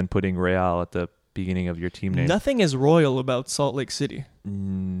cliche than putting Real at the beginning of your team name. Nothing is royal about Salt Lake City.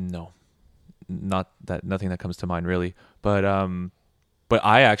 No, nothing that comes to mind really. But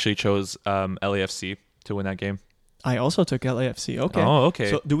I actually chose LAFC to win that game. I also took LAFC. Okay. Oh,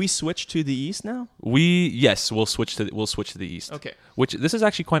 okay. So do we switch to the East now? We'll switch to the East. Okay. Which this is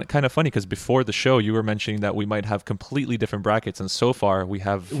actually kind of funny because before the show you were mentioning that we might have completely different brackets, and so far we're 2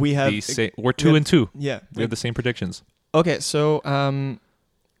 and 2. Yeah. We have the same predictions. Okay, so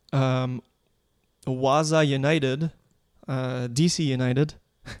Waza United, DC United,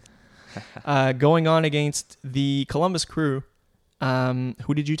 going on against the Columbus Crew.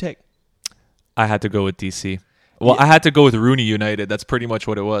 Who did you take? I had to go with DC. Well, I had to go with Rooney United. That's pretty much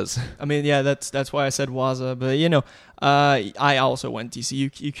what it was. I mean, yeah, that's why I said Waza. But, I also went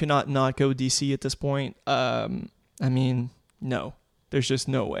DC. You cannot not go DC at this point. I mean, no. There's just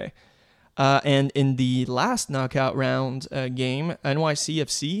no way. And in the last knockout round game,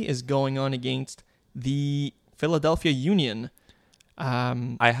 NYCFC is going on against the Philadelphia Union.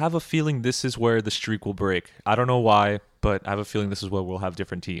 I have a feeling this is where the streak will break. I don't know why, but I have a feeling this is where we'll have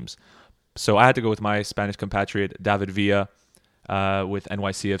different teams. So I had to go with my Spanish compatriot David Villa with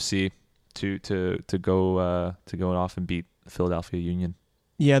NYCFC to go off and beat Philadelphia Union.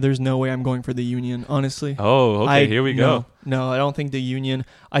 Yeah, there's no way I'm going for the Union, honestly. Oh, okay, here we go. No, I don't think the Union.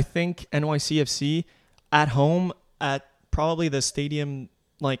 I think NYCFC at home at probably the stadium,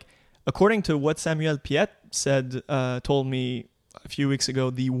 like according to what Samuel Piet told me a few weeks ago,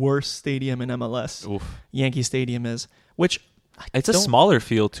 the worst stadium in MLS, Yankee Stadium is, which it's a smaller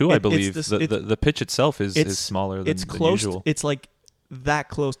field too, I believe. The pitch itself is smaller than usual. It's like that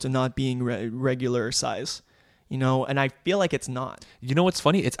close to not being regular size, and I feel like it's not. You know what's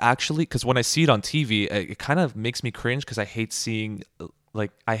funny? It's actually, because when I see it on TV, it kind of makes me cringe because I hate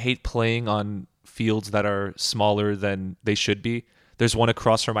I hate playing on fields that are smaller than they should be. There's one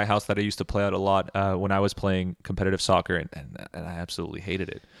across from my house that I used to play at a lot when I was playing competitive soccer, and I absolutely hated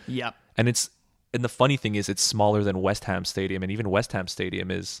it. Yeah. And the funny thing is, it's smaller than West Ham Stadium, and even West Ham Stadium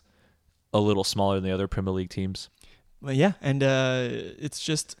is a little smaller than the other Premier League teams. Well, yeah, and it's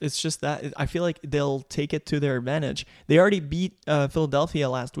just that I feel like they'll take it to their advantage. They already beat Philadelphia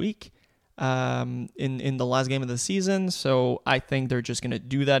last week in the last game of the season, so I think they're just gonna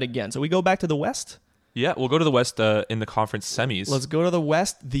do that again. So we go back to the West. Yeah, we'll go to the West in the conference semis. Let's go to the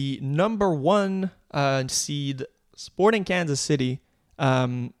West. The number 1 seed, Sporting Kansas City,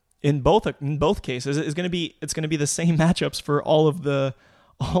 in both cases, it's going to be the same matchups for all of the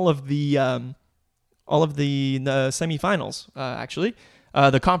semifinals. Actually,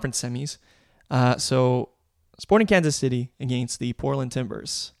 the conference semis. So, Sporting Kansas City against the Portland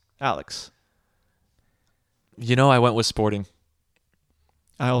Timbers. Alex. I went with Sporting.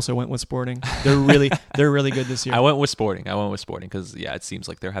 I also went with Sporting. They're really good this year. I went with Sporting because it seems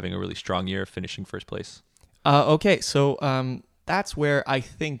like they're having a really strong year, finishing first place. Okay, so that's where I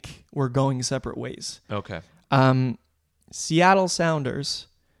think we're going separate ways. Okay. Seattle Sounders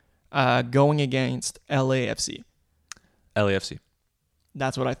going against LAFC. LAFC.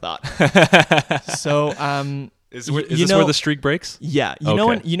 That's what I thought. So is this where the streak breaks? Yeah.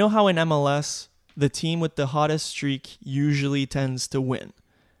 You know how in MLS the team with the hottest streak usually tends to win.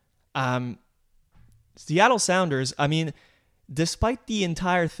 Seattle Sounders, I mean, despite the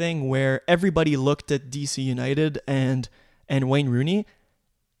entire thing where everybody looked at DC United and Wayne Rooney,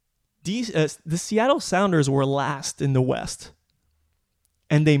 the Seattle Sounders were last in the West,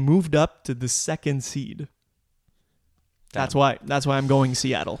 and they moved up to the 2nd seed. That's why I'm going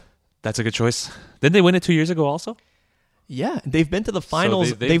Seattle. That's a good choice. Didn't they win it 2 years ago also? Yeah, they've been to the finals.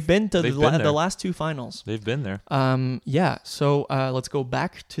 So they've been to the last 2 finals. They've been there. Yeah. So let's go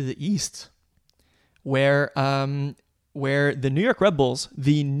back to the East, where the New York Red Bulls,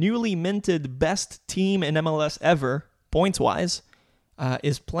 the newly minted best team in MLS ever, points-wise,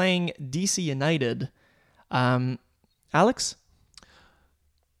 is playing DC United. Alex?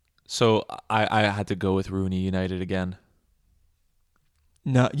 So I had to go with Rooney United again.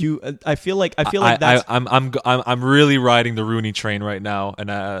 No, you. I feel like that's. I'm really riding the Rooney train right now,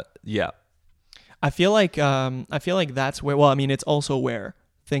 and yeah. I feel like that's where. Well, I mean, it's also where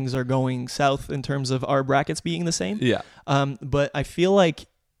things are going south in terms of our brackets being the same. Yeah. But I feel like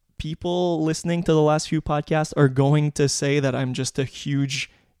people listening to the last few podcasts are going to say that I'm just a huge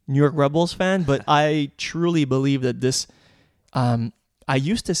New York Red Bulls fan, but I truly believe that this. I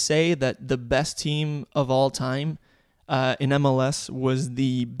used to say that the best team of all time in MLS was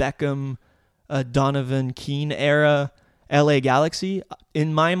the Beckham, Donovan, Keane era LA Galaxy.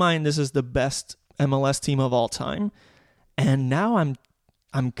 In my mind, this is the best MLS team of all time, and now I'm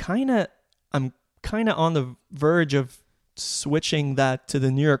kind of on the verge of switching that to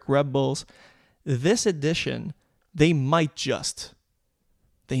the New York Red Bulls. This edition, they might just.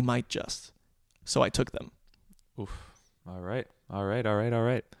 So I took them. Oof. All right.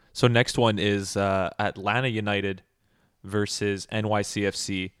 So next one is Atlanta United versus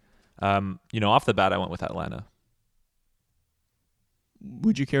NYCFC. Off the bat, I went with Atlanta.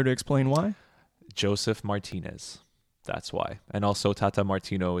 Would you care to explain why? Joseph Martinez. That's why. And also Tata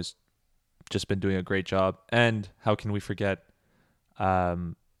Martino has just been doing a great job. And how can we forget,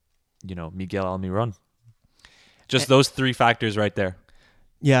 Miguel Almiron? Just those 3 factors right there.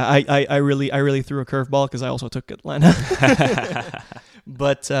 Yeah, I really threw a curveball because I also took Atlanta.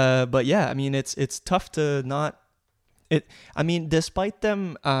 But yeah, I mean it's tough to not. Despite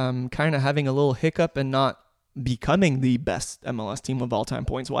them kind of having a little hiccup and not becoming the best MLS team of all time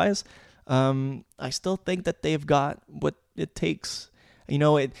points wise, I still think that they've got what it takes.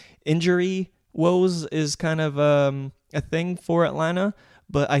 Injury woes is kind of a thing for Atlanta,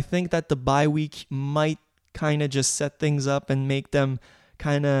 but I think that the bye week might kind of just set things up and make them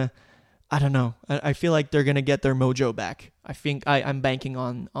kind of, I don't know. I feel like they're going to get their mojo back. I think I'm banking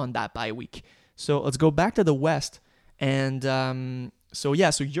on that bye week. So let's go back to the West. And so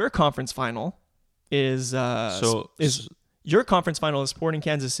your conference final is your conference final is Sporting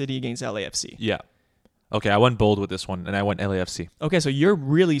Kansas City against LAFC. Yeah. Okay, I went bold with this one, and I went LAFC. Okay, so you're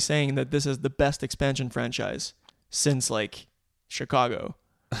really saying that this is the best expansion franchise since like Chicago.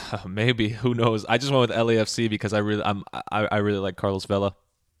 Maybe, who knows? I just went with LAFC because I really like Carlos Vela.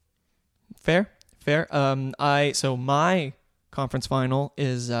 Fair. So my conference final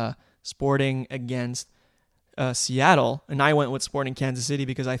is Sporting against Seattle, and I went with Sporting Kansas City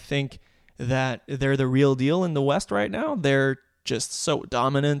because I think that they're the real deal in the West right now. They're just so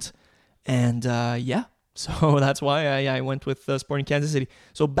dominant, and so that's why I went with Sporting Kansas City.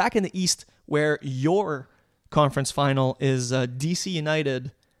 So back in the East, where your conference final is DC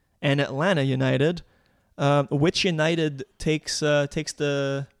United and Atlanta United, which United takes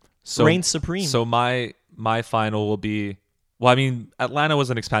the reign supreme? So my final will be, well, I mean, Atlanta was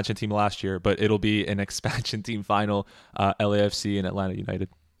an expansion team last year, but it'll be an expansion team final, LAFC and Atlanta United.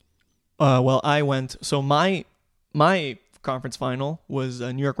 So my conference final was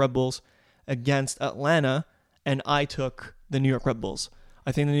New York Red Bulls against Atlanta, and I took the New York Red Bulls.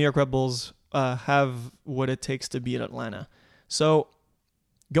 I think the New York Red Bulls have what it takes to beat Atlanta. So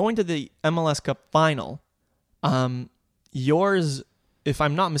going to the MLS Cup final, yours, if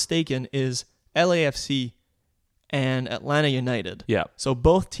I'm not mistaken, is LAFC and Atlanta United. Yeah. So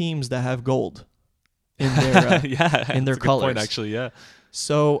both teams that have gold in their in their that's a good colors. point, actually, yeah.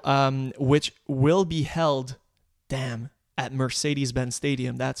 So which will be held, at Mercedes-Benz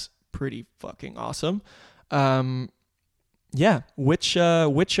Stadium. That's pretty fucking awesome. Yeah. Which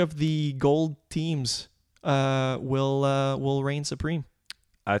of the gold teams will reign supreme?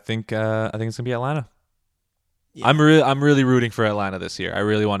 I think it's gonna be Atlanta. Yeah. I'm really rooting for Atlanta this year. I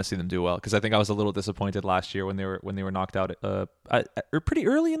really want to see them do well because I think I was a little disappointed last year when they were knocked out pretty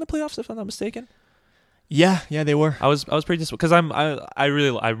early in the playoffs, if I'm not mistaken. Yeah, they were. I was pretty disappointed because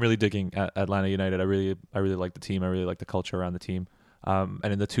I'm really digging Atlanta United. I really like the team. I really like the culture around the team. And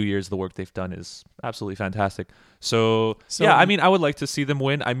in the 2 years, the work they've done is absolutely fantastic. So yeah, I mean, I would like to see them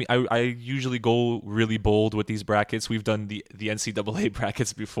win. I mean, I usually go really bold with these brackets. We've done the NCAA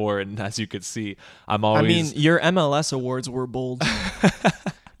brackets before, and as you could see, I'm always. I mean, your MLS awards were bold.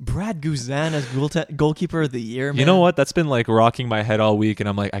 Brad Guzan as goalkeeper of the year. Man. You know what? That's been like rocking my head all week, and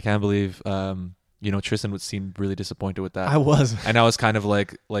I'm like, I can't believe. Tristan would seem really disappointed with that. I was. And I was kind of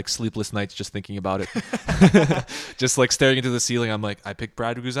like sleepless nights just thinking about it. Just like staring into the ceiling. I'm like, I picked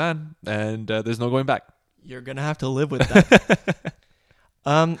Brad Guzan, and there's no going back. You're going to have to live with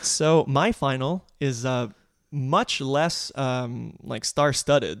that. So my final is much less like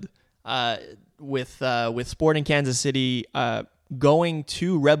star-studded with Sporting Kansas City going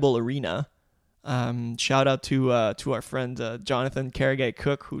to Red Bull Arena. Shout out to our friend Jonathan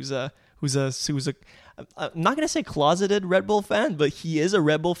Carragate-Cook, who's a I'm not going to say closeted Red Bull fan, but he is a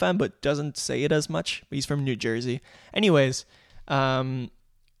Red Bull fan, but doesn't say it as much. He's from New Jersey. Anyways,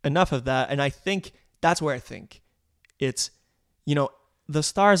 enough of that. And I think that's where I think it's, the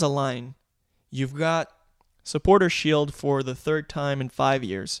stars align. You've got Supporter Shield for the third time in 5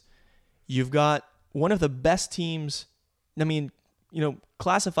 years. You've got one of the best teams,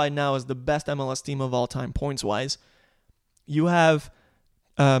 classified now as the best MLS team of all time, points-wise. You have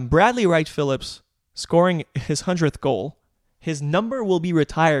Bradley Wright Phillips scoring his 100th goal. His number will be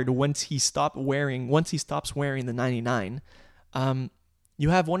retired once he stops wearing the 99. You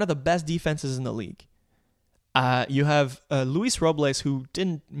have one of the best defenses in the league. You have Luis Robles, who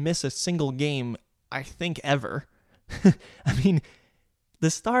didn't miss a single game, I think, ever. I mean,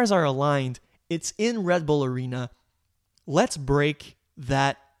 the stars are aligned. It's in Red Bull Arena. Let's break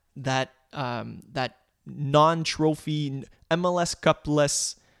that non-trophy MLS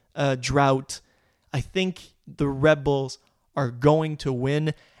Cup-less drought. I think the Red Bulls are going to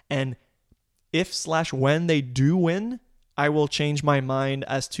win, and if/when they do win, I will change my mind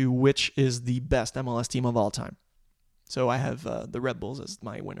as to which is the best MLS team of all time. So I have the Red Bulls as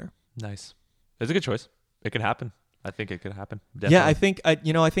my winner. Nice. It's a good choice. It can happen. I think it could happen. Definitely. Yeah,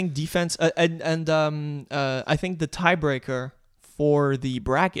 I think defense and I think the tiebreaker for the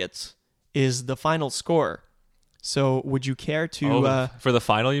brackets is the final score. So would you care to for the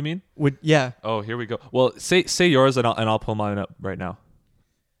final, you mean? Yeah. Oh, here we go. Well, say yours and I'll pull mine up right now.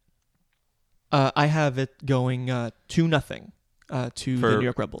 I have it going 2-0 to the New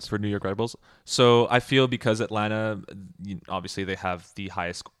York Red Bulls. For New York Red Bulls. So I feel because Atlanta, obviously they have the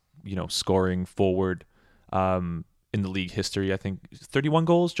highest, scoring forward in the league history. I think 31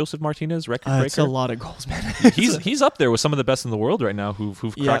 goals. Joseph Martinez, record breaker. That's a lot of goals, man. he's up there with some of the best in the world right now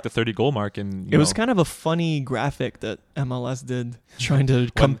who've cracked the 30 goal mark. And it was kind of a funny graphic that MLS did, trying to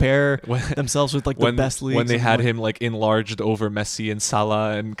compare themselves with the best leagues. When they had him enlarged over Messi and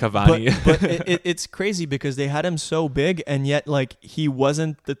Salah and Cavani. But it's crazy because they had him so big, and yet he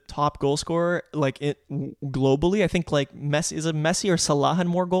wasn't the top goal scorer globally. I think Messi or Salah had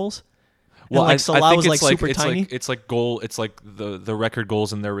more goals. Well, and Salah was super tiny. It's like the record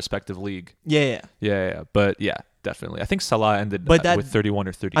goals in their respective league. Yeah. But yeah, definitely. I think Salah ended with 31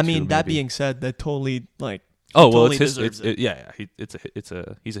 or 32. I mean, that being said, that totally he's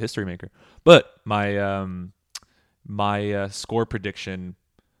a history maker. But my score prediction,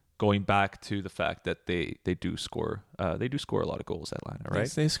 going back to the fact that they do score a lot of goals, Atlanta, right?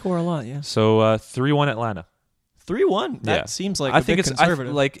 They score a lot, yeah. So 3-1 Atlanta. 3-1. That seems like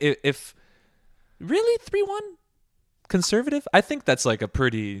conservative. If really 3-1 conservative, I think that's a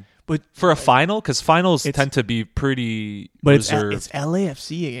pretty. But for a final, because finals tend to be pretty reserved. It's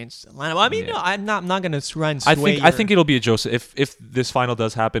LAFC against Atlanta. Well, I mean, no, I'm not going to try and sway. I think it'll be a Joseph. If this final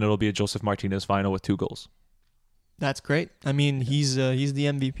does happen, it'll be a Joseph Martinez final with 2 goals. That's great. I mean, he's the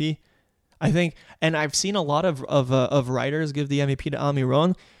MVP. I think, and I've seen a lot of writers give the MVP to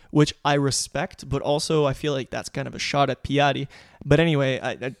Almiron, which I respect, but also I feel like that's kind of a shot at Piatti. But anyway,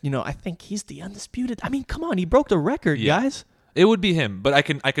 I think he's the undisputed. I mean, come on, he broke the record, guys. It would be him, but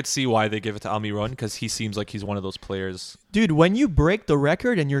I could see why they give it to Almiron, because he seems like he's one of those players. Dude, when you break the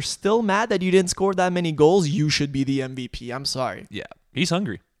record and you're still mad that you didn't score that many goals, you should be the MVP. I'm sorry. Yeah, he's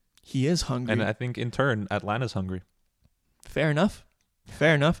hungry. He is hungry. And I think in turn, Atlanta's hungry. Fair enough.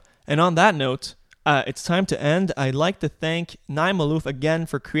 And on that note, it's time to end. I'd like to thank Nai Malouf again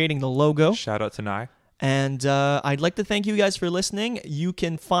for creating the logo. Shout out to Nai. And I'd like to thank you guys for listening. You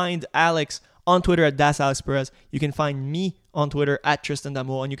can find Alex on Twitter at @DasAlexPerez. You can find me on Twitter at Tristan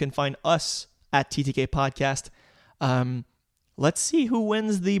D'Amour. And you can find us at TTK Podcast. Let's see who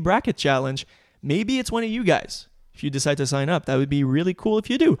wins the bracket challenge. Maybe it's one of you guys. If you decide to sign up, that would be really cool if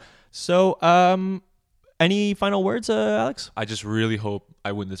you do. So, any final words, Alex? I just really hope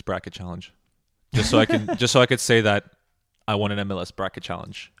I win this bracket challenge, just so I could say that I won an MLS bracket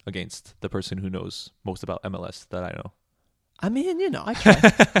challenge against the person who knows most about MLS that I know. I mean, I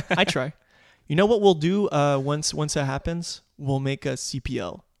try. I try. You know what we'll do once it happens? We'll make a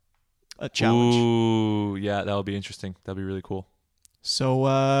CPL, a challenge. Ooh, yeah, that'll be interesting. That'll be really cool.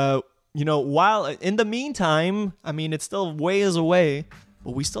 So, while in the meantime, I mean, it's still ways away,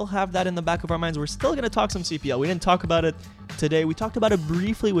 but we still have that in the back of our minds. We're still going to talk some CPL. We didn't talk about it today. We talked about it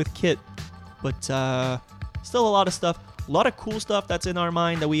briefly with Kit, but still a lot of stuff, a lot of cool stuff that's in our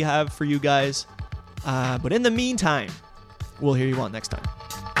mind that we have for you guys. But in the meantime, we'll hear you on next time.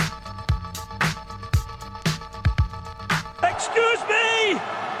 Excuse me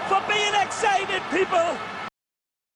for being excited, people.